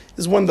 1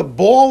 is when the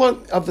ball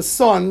of the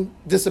sun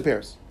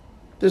disappears.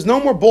 There's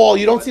no more ball.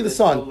 You don't see the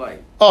sun. Still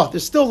light. Oh,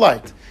 there's still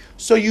light.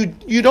 So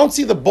you don't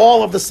see the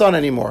ball of the sun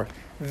anymore.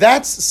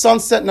 That's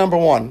sunset number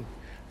 1.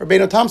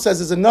 Rabbeinu Tam says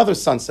there's another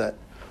sunset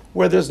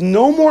where there's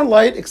no more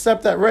light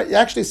except that red. You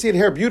actually see it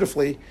here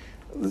beautifully.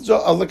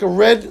 So, like a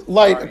red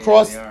light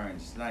across.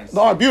 nice.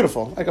 The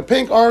beautiful, like a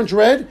pink, orange,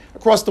 red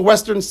across the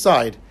western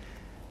side.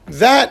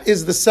 That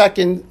is the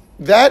second.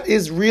 That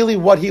is really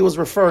what he was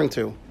referring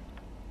to.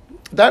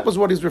 That was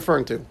what he's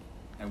referring to.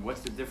 And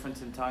what's the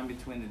difference in time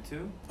between the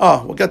two?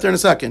 Oh, we'll get there in a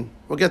second.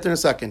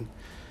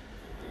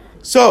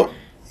 So,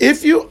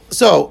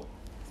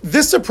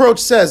 this approach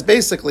says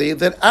basically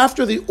that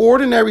after the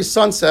ordinary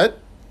sunset,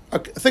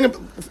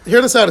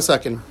 hear this out a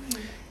second.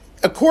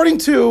 According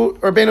to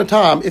Rabbeinu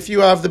Tam, if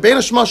you have the Bein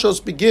Hashmashos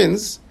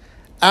begins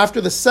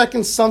after the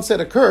second sunset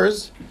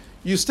occurs,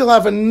 you still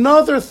have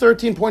another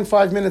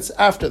 13.5 minutes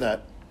after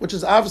that, which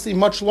is obviously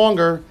much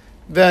longer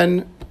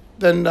than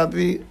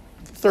the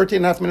 13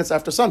 and a half minutes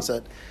after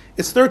sunset.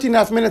 It's 13 and a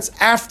half minutes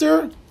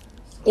after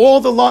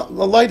all the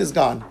light is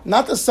gone,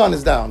 not the sun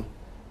is down.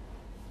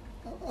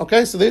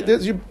 Okay, so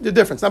there's the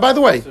difference. Now, by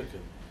the way,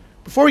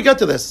 before we get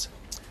to this,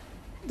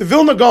 the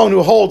Vilna Gaon,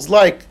 who holds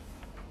like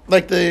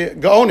the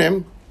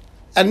Gaonim,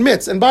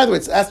 admits, and by the way,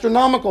 it's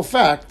astronomical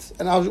fact,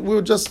 and I'll tell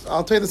you this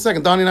in a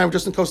second. Donnie and I were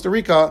just in Costa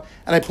Rica,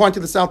 and I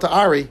pointed this out to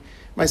Ari,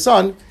 my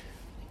son.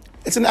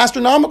 It's an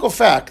astronomical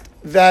fact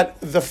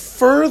that the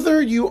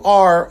further you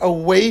are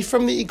away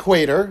from the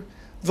equator,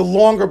 the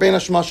longer Bein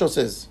Hashmashos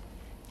is.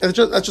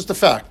 That's just a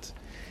fact.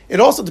 It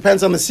also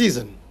depends on the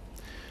season.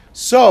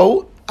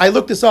 So I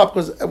looked this up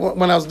because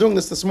when I was doing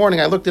this morning,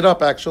 I looked it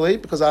up actually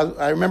because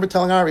I remember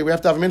telling Ari we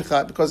have to have a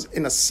mincha because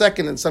in a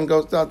second the sun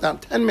goes down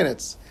 10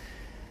 minutes.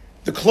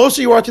 The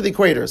closer you are to the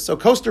equator, so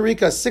Costa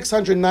Rica is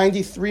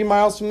 693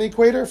 miles from the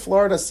equator,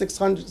 Florida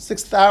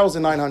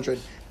 6,900,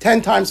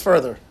 10 times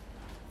further.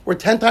 We're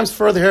 10 times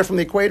further here from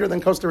the equator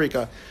than Costa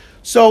Rica.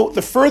 So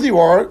the further you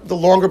are, the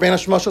longer Bein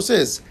Hashmashos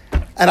is.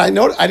 And I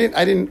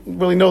didn't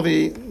really know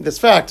this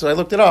fact, so I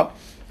looked it up.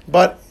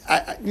 But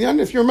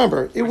if you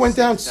remember, it went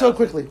down so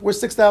quickly. We're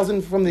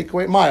 6,000 from the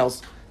equator,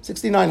 miles,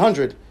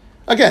 6,900.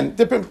 Again,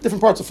 different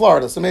parts of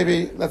Florida, so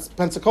maybe that's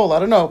Pensacola, I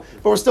don't know.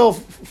 But we're still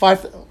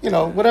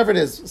whatever it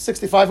is,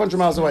 6,500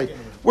 miles away.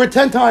 We're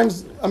 10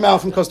 times a mile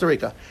from Costa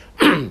Rica.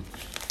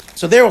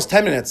 So there was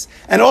 10 minutes.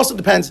 And it also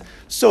depends.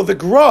 So the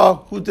Gra,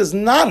 who does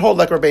not hold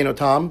like Rabbeinu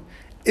Tam,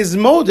 is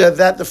moda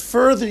that the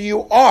further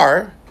you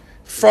are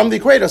from the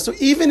equator. So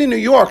even in New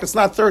York, it's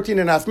not 13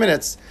 and a half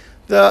minutes.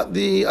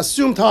 The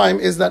assumed time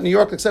is that New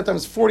York accept time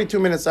is 42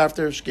 minutes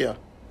after Shkia.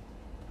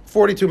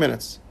 42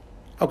 minutes.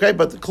 Okay,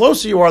 but the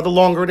closer you are, the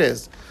longer it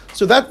is.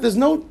 So that there's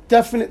no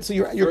definite. So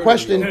your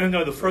question.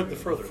 No. The further.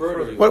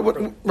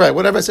 Right.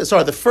 Whatever I said.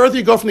 Sorry. The further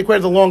you go from the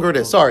equator, the longer it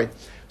is. Sorry.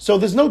 So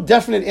there's no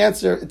definite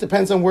answer. It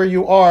depends on where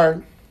you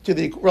are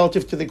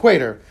relative to the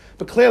equator.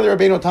 But clearly,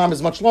 Rabbeinu Tam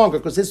is much longer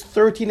because his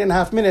 13 and a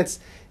half minutes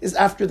is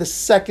after the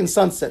second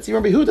sunset. See,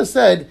 remember, Yehuda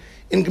said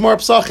in Gemara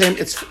Psachim,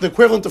 it's the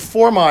equivalent of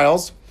 4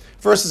 miles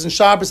versus in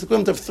Shabbos, the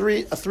equivalent of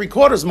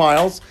 3/4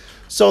 miles.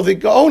 So the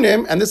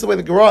Gaonim, and this is the way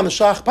the Gemara and the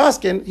Shach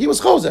Paskin, he was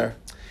Choser.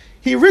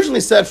 He originally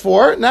said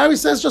 4, now he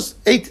says just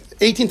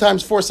 18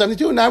 times 4,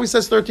 72, and now he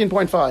says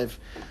 13.5.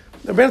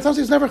 The Rabbeinu Tam says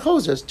he's never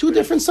Choser. It's 2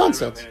 different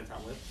sunsets.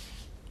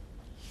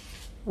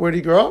 Where did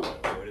he grow up?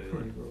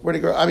 Where did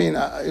he grow up? I mean,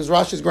 he was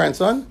Rashi's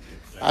grandson.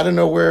 I don't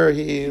know where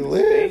he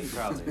lived.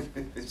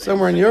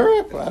 Somewhere in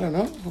Europe? I don't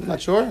know. I'm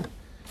not sure.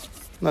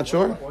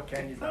 What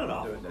can you do?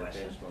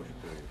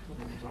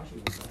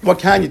 What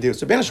can you do?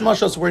 So Bein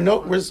Hashmashos, we're no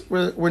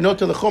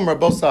to the Chumrah,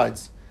 both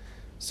sides.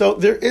 So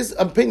there is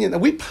opinion,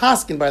 and we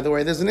paskin, by the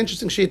way, there's an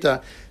interesting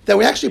shita, that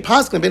we actually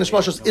paskin, Bein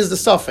Hashmashos is the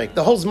suffix.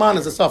 The whole zman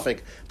is a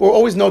suffix. But we're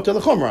always no to the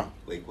Chumrah.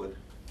 Lakewood.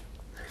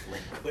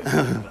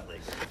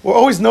 We're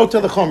always no to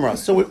the Chumrah.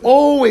 So we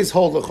always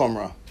hold the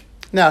Chumrah.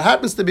 Now, it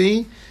happens to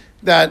be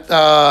that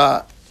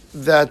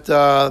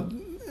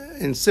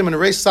in Siman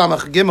Reish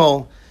Samach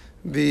Gimel,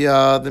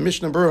 the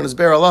Mishnah Berurah and his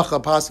Be'er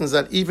Halacha paskins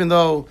that even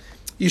though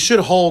you should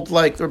hold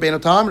like the Rabbeinu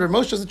Tam, or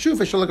Moshe is the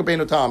truth, I should look at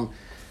Rabbeinu Tam.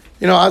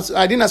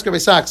 I didn't ask Rabbi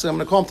Sachs, so I'm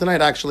going to call him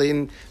tonight actually.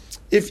 And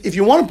if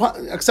you want to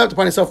accept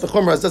upon yourself the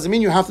Chumrah, it doesn't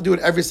mean you have to do it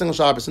every single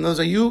Shabbos. And those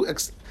are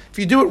if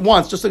you do it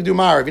once, just like do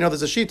Ma'ariv,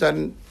 there's a shita,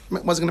 and I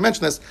wasn't going to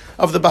mention this,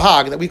 of the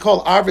Bahag, that we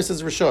call Arvis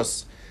as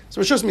Rishus.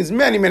 So Rishus means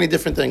many, many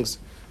different things.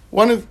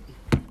 One of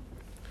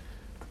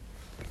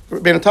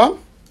Rabbeinu Tam?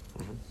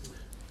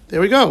 There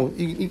we go.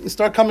 You can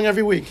start coming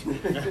every week.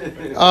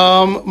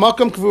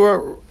 Malcolm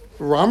Kvur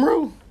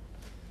Ramro?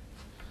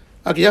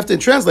 Okay, you have to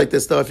translate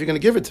this, though, if you're going to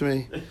give it to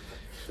me.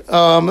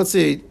 Let's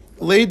see.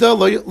 Leida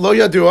Lo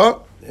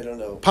Yadua. I don't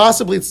know.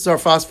 Possibly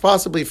Tsarfas,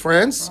 possibly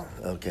France.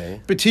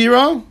 Okay.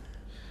 Betira,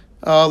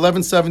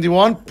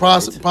 1171,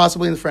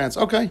 possibly in France.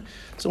 Okay.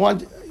 So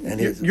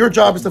your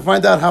job is to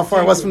find out how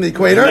far it was from the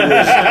equator, and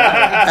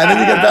then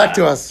you get back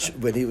to us.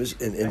 When he was,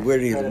 and where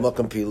did he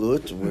Makam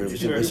Pilut? Where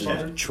was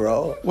it?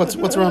 Tro? What's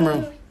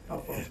Romero?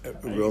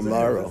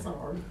 Romaro.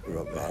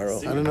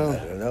 I don't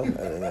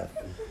know.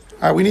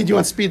 All right, we need you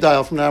on speed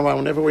dial from now on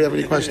whenever we have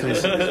any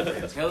questions.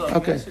 Hello,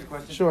 okay,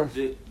 question? Sure.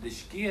 The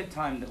Shkia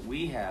time that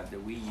we have,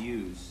 that we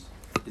use,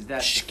 is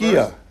that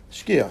Shkia?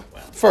 Shkia.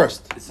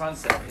 First. The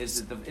sunset.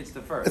 It's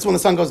the first. It's when the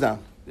sun goes down.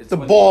 It's The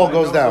when ball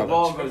goes down. The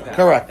ball goes down.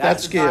 Correct.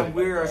 That's That's the time Shkia.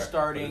 we are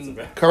starting.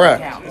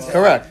 Correct. Count.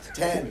 Correct.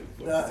 10.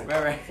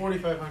 Right.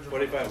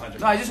 4,500.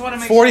 No, I just want to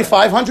make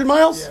 4,500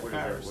 miles? Yeah,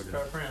 Paris,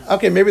 France.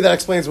 Okay, maybe that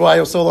explains why it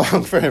was so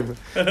long for him.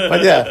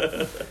 But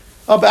yeah.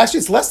 Oh, but actually,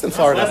 it's less than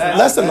Florida.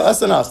 Less than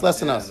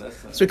us.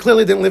 So he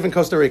clearly didn't live in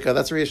Costa Rica.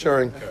 That's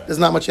reassuring. There's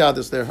not much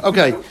yadus there.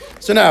 Okay,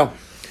 so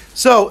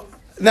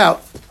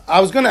now, I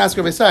was going to ask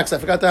Rabbi Sachs. I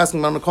forgot to ask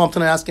him. I'm going to call him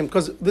tonight and ask him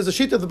because there's a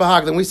sheet of the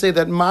Bahag. Then we say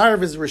that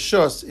Ma'ariv is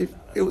Rishus.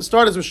 It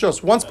started as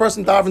Rishus. Once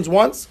person davens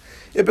once,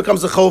 it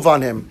becomes a chov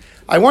on him.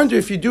 I wonder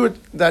if you do it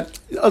that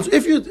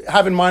if you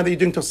have in mind that you're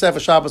doing Tosefah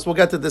Shabbos. We'll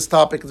get to this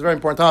topic. It's a very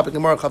important topic.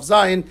 Gemara Chav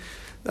Zayin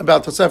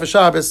about Tosefah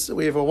Shabbos.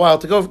 We have a while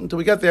to go until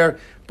we get there.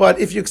 But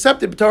if you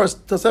accept it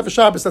Tosefah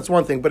Shabbos, that's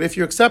one thing. But if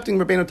you're accepting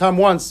Rabbeinu Tam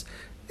once,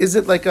 is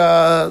it like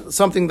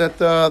something that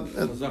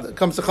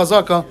comes to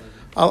Chazaka?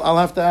 I'll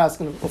have to ask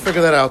and we'll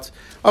figure that out.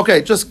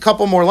 Okay, just a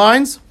couple more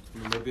lines.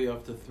 Maybe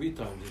after 3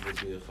 times it would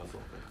be a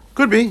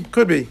chazaka.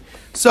 Could be.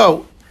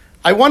 So,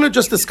 I want to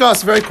just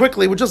discuss very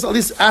quickly. We'll just at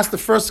least ask the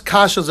first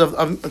kashas of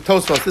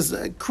Tosfos. This is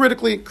a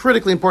critically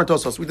important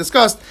Tosfos. We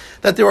discussed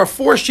that there are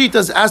 4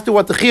 shitas as to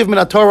what the Chiyuv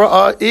Min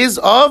Torah is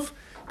of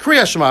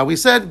Kriya Shema. We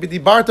said,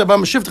 B'dibarta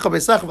bam shivtecha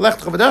b'esach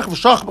v'lechtecha v'derech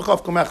v'shach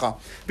b'chav kumecha.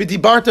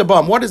 B'dibarta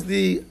bam. What is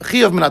the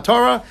Chiyuv Min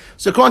Torah?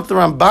 So according to the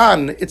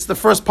Ramban, it's the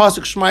first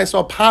pasuk Shema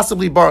Yisrael,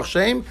 possibly Baruch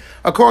Shem.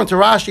 According to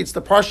Rashi, it's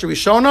the Parsha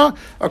Rishona.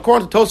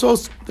 According to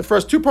Tosos, the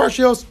first 2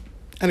 parshios.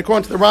 And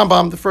according to the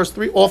Rambam, the first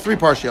 3, all 3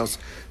 parshios.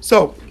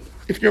 So,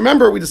 if you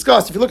remember, we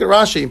discussed, if you look at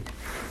Rashi,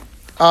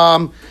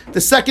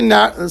 the second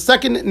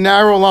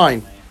narrow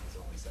line,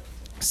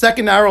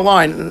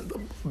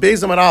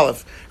 Beis Amud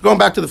Aleph, going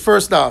back to the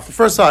first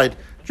side.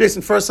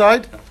 Jason, first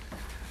side.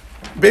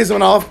 Beis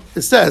Amud Aleph,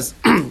 it says,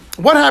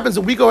 what happens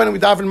if we go in and we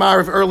daven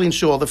Ma'ariv early in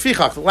Shul? The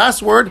Fichach, the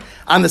last word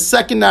on the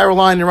second narrow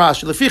line in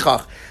Rashi, the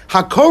Fichach.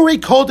 Hakori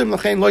kodim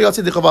l'chein lo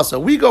yotzi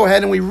d'chavasa. We go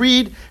ahead and we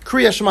read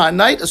Kriya Shema at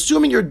night,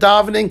 assuming you're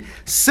davening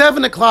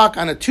 7 o'clock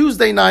on a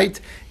Tuesday night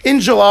in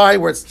July,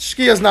 where it's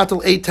Shkia is not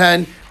till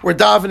 8:10. We're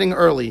davening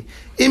early.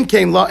 Im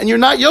kein la, and you're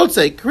not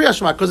Yotzei Kriya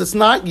Shema because it's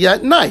not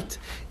yet night.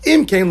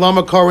 Im kein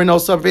lama korin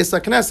osav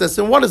v'esa knesses.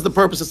 And what is the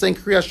purpose of saying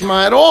Kriya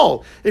Shema at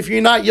all if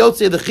you're not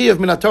Yotzei the Chiyuv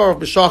Min Torah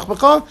b'shach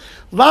b'cha?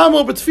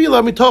 Lamo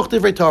b'tfila mitoch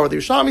divrei Torah. The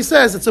Yerushalmi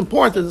says it's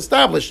important to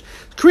establish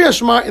Kriya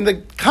Shema in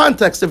the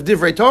context of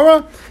divrei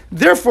Torah.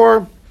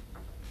 Therefore,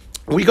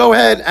 we go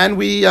ahead and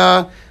we.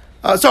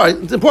 It's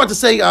important to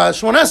say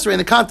Shemon Esrei in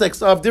the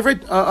context of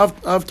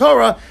of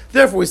Torah.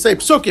 Therefore, we say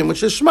Psukim,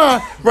 which is Shema,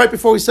 right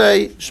before we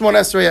say Shemon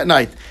Esrei at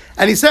night.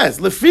 And he says,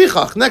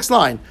 Lefichach, next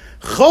line,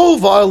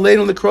 Chova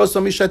aleinu l'kros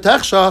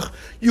mishatechshach.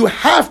 You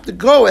have to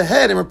go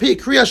ahead and repeat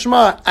Kriya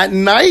Shema at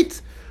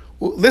night.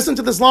 Listen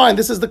to this line.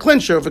 This is the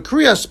clincher of a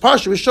Kriya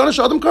Parsha Rishona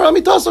Shadam Kara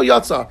Mitaso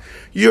Yatsa.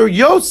 You're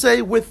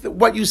Yotzei with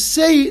what you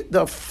say.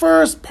 The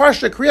first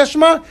Parsha Kriya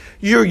Shema.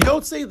 You're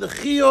Yotzei the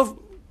Chiyuv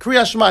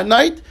Kriya Shema at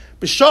night.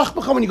 B'shach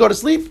b'cham, when you go to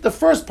sleep, the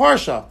first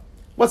parsha.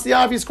 What's the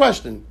obvious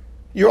question?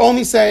 You're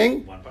only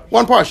saying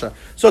one parsha.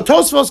 So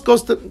Tosfos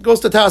goes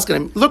to task on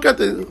him. Look at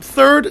the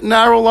third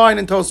narrow line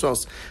in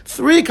Tosfos.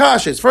 3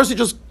 kashas. First, he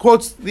just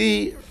quotes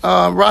the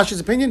Rashi's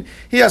opinion.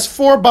 He has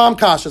 4 bomb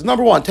kashas.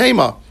 Number 1,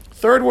 Tema.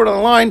 Third word on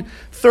the line,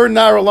 third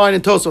narrow line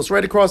in Tosfos,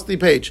 right across the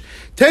page.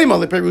 Tema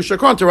leperusha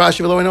according to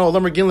Rashi v'lo eno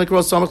olam regin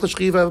lekros samach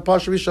l'shchiva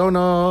v'parsha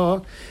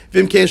rishona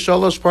v'im kein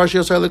shalosh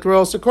parshios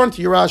lekros. According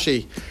to your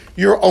Rashi,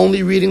 you're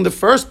only reading the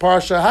first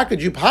parsha. How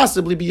could you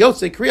possibly be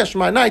Yotzei Kriya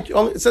Shema at night?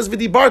 It says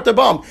v'dibarta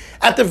bam.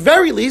 At the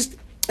very least,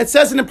 it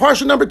says it in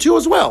parsha number 2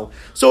 as well.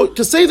 So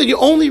to say that you're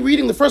only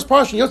reading the first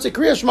parsha, Yotzei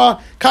Kriya Shema,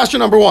 kasha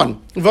number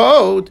 1.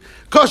 V'od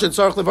kasha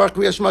tzarich levar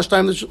Kriya Shema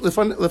shtayim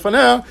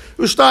lefaneh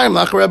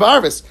u'shtayim lacharei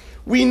ba'arvis.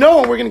 We know,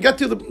 and we're going to get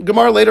to the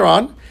Gemara later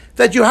on,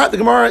 that you have the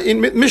Gemara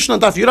in Mishnah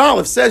Daf Yud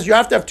Aleph says you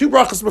have to have 2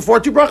 brachos before,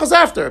 2 brachos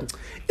after.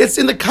 It's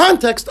in the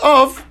context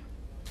of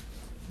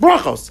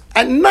brachos.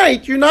 At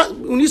night, you're not,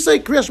 when you say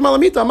Kriya Shema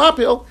Lamita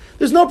Mapil,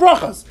 there's no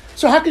brachos.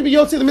 So how can you be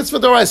Yotzei the mitzvah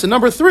d'oraisa?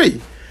 Number 3,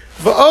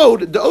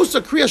 V'od, the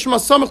osa Kriya Shema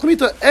Samach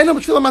Lamita, eno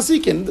b'tfila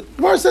masikin. The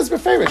Gemara says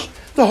beferish.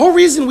 The whole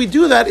reason we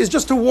do that is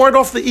just to ward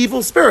off the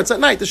evil spirits at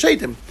night, the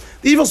shaitim,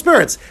 the evil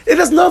spirits. It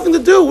has nothing to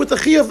do with the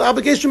chiyuv, the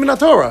obligation min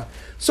Torah.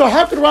 So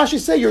how could Rashi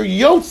say you're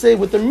Yotzei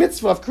with the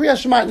mitzvah of Kriya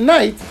Shema at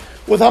night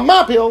with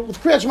Hamapil,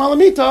 with Kriya Shema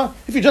Lamita,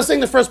 if you're just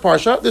saying the first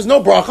parsha, there's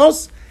no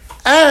brachos,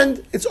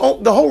 and it's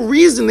the whole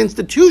reason, the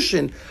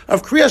institution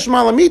of Kriya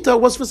Shema Lamita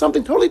was for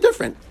something totally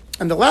different.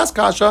 And the last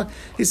kasha,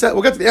 he said,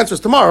 we'll get to the answers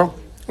tomorrow,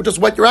 we'll just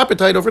whet your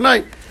appetite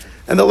overnight.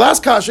 And the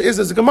last kasha is,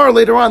 there's a Gemara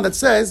later on that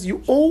says,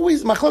 you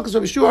always, Machlokas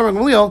Rabbi Shua and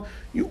Gamliel,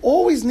 you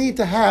always need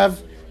to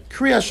have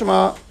Kriya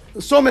Shema,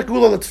 Somek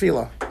Gula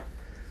L'Tfila.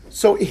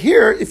 So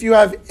here, if you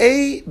have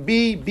A,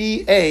 B,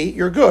 B, A,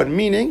 you're good.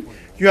 Meaning,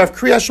 you have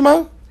Kriya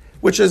Shema,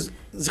 which is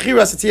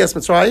Zechiras Yetzias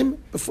Mitzrayim,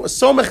 before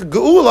Somech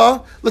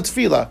Geula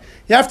L'Tfila.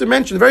 You have to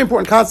mention, a very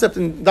important concept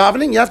in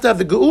davening, you have to have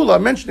the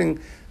Geula mentioning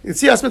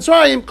Yetzias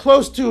Mitzrayim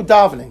close to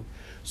davening.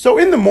 So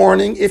in the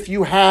morning, if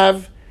you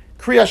have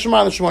Kriya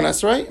Shema and Shemon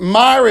Esrei.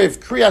 Mariv,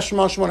 Kriya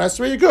Shema, Shemon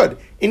Esrei. You're good.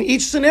 In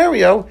each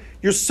scenario,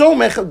 you're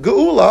somech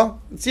geula,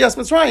 Tzias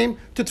Mitzrayim,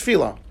 to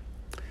tefillah.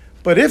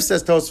 But if,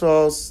 says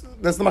Tosfos,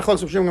 that's the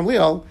machlokes of Shimon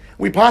Gamliel,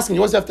 we passing,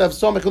 you always have to have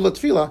somech geula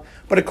tefillah.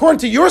 But according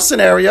to your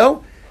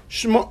scenario,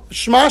 Shema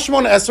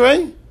Shemon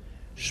Esrei,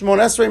 Shemon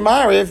Esrei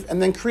Mariv,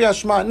 and then Kriya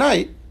Shema at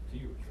night,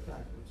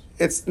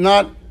 it's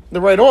not the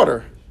right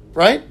order,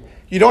 right?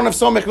 You don't have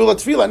somech geula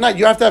tefillah at night.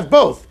 You have to have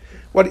both.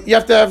 What you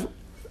have to have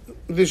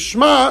the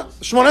Shemon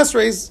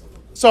Esrei's,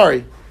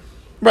 sorry.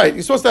 Right,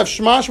 you're supposed to have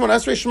Shema, Shemon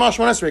Esrei, Shema,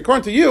 Shemon Esrei.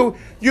 According to you,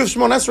 you have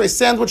Shemon Esrei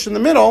sandwiched in the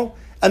middle,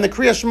 and the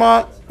Kriya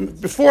Shema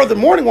before the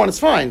morning one is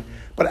fine.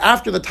 But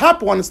after the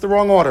top one, it's the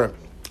wrong order.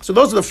 So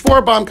those are the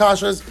 4 Bam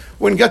Kashas.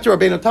 We're going to get to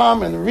Rabbeinu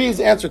Tam and the Reed's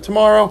answer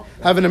tomorrow.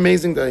 Have an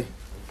amazing day.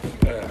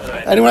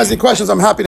 Anyone has any questions, I'm happy to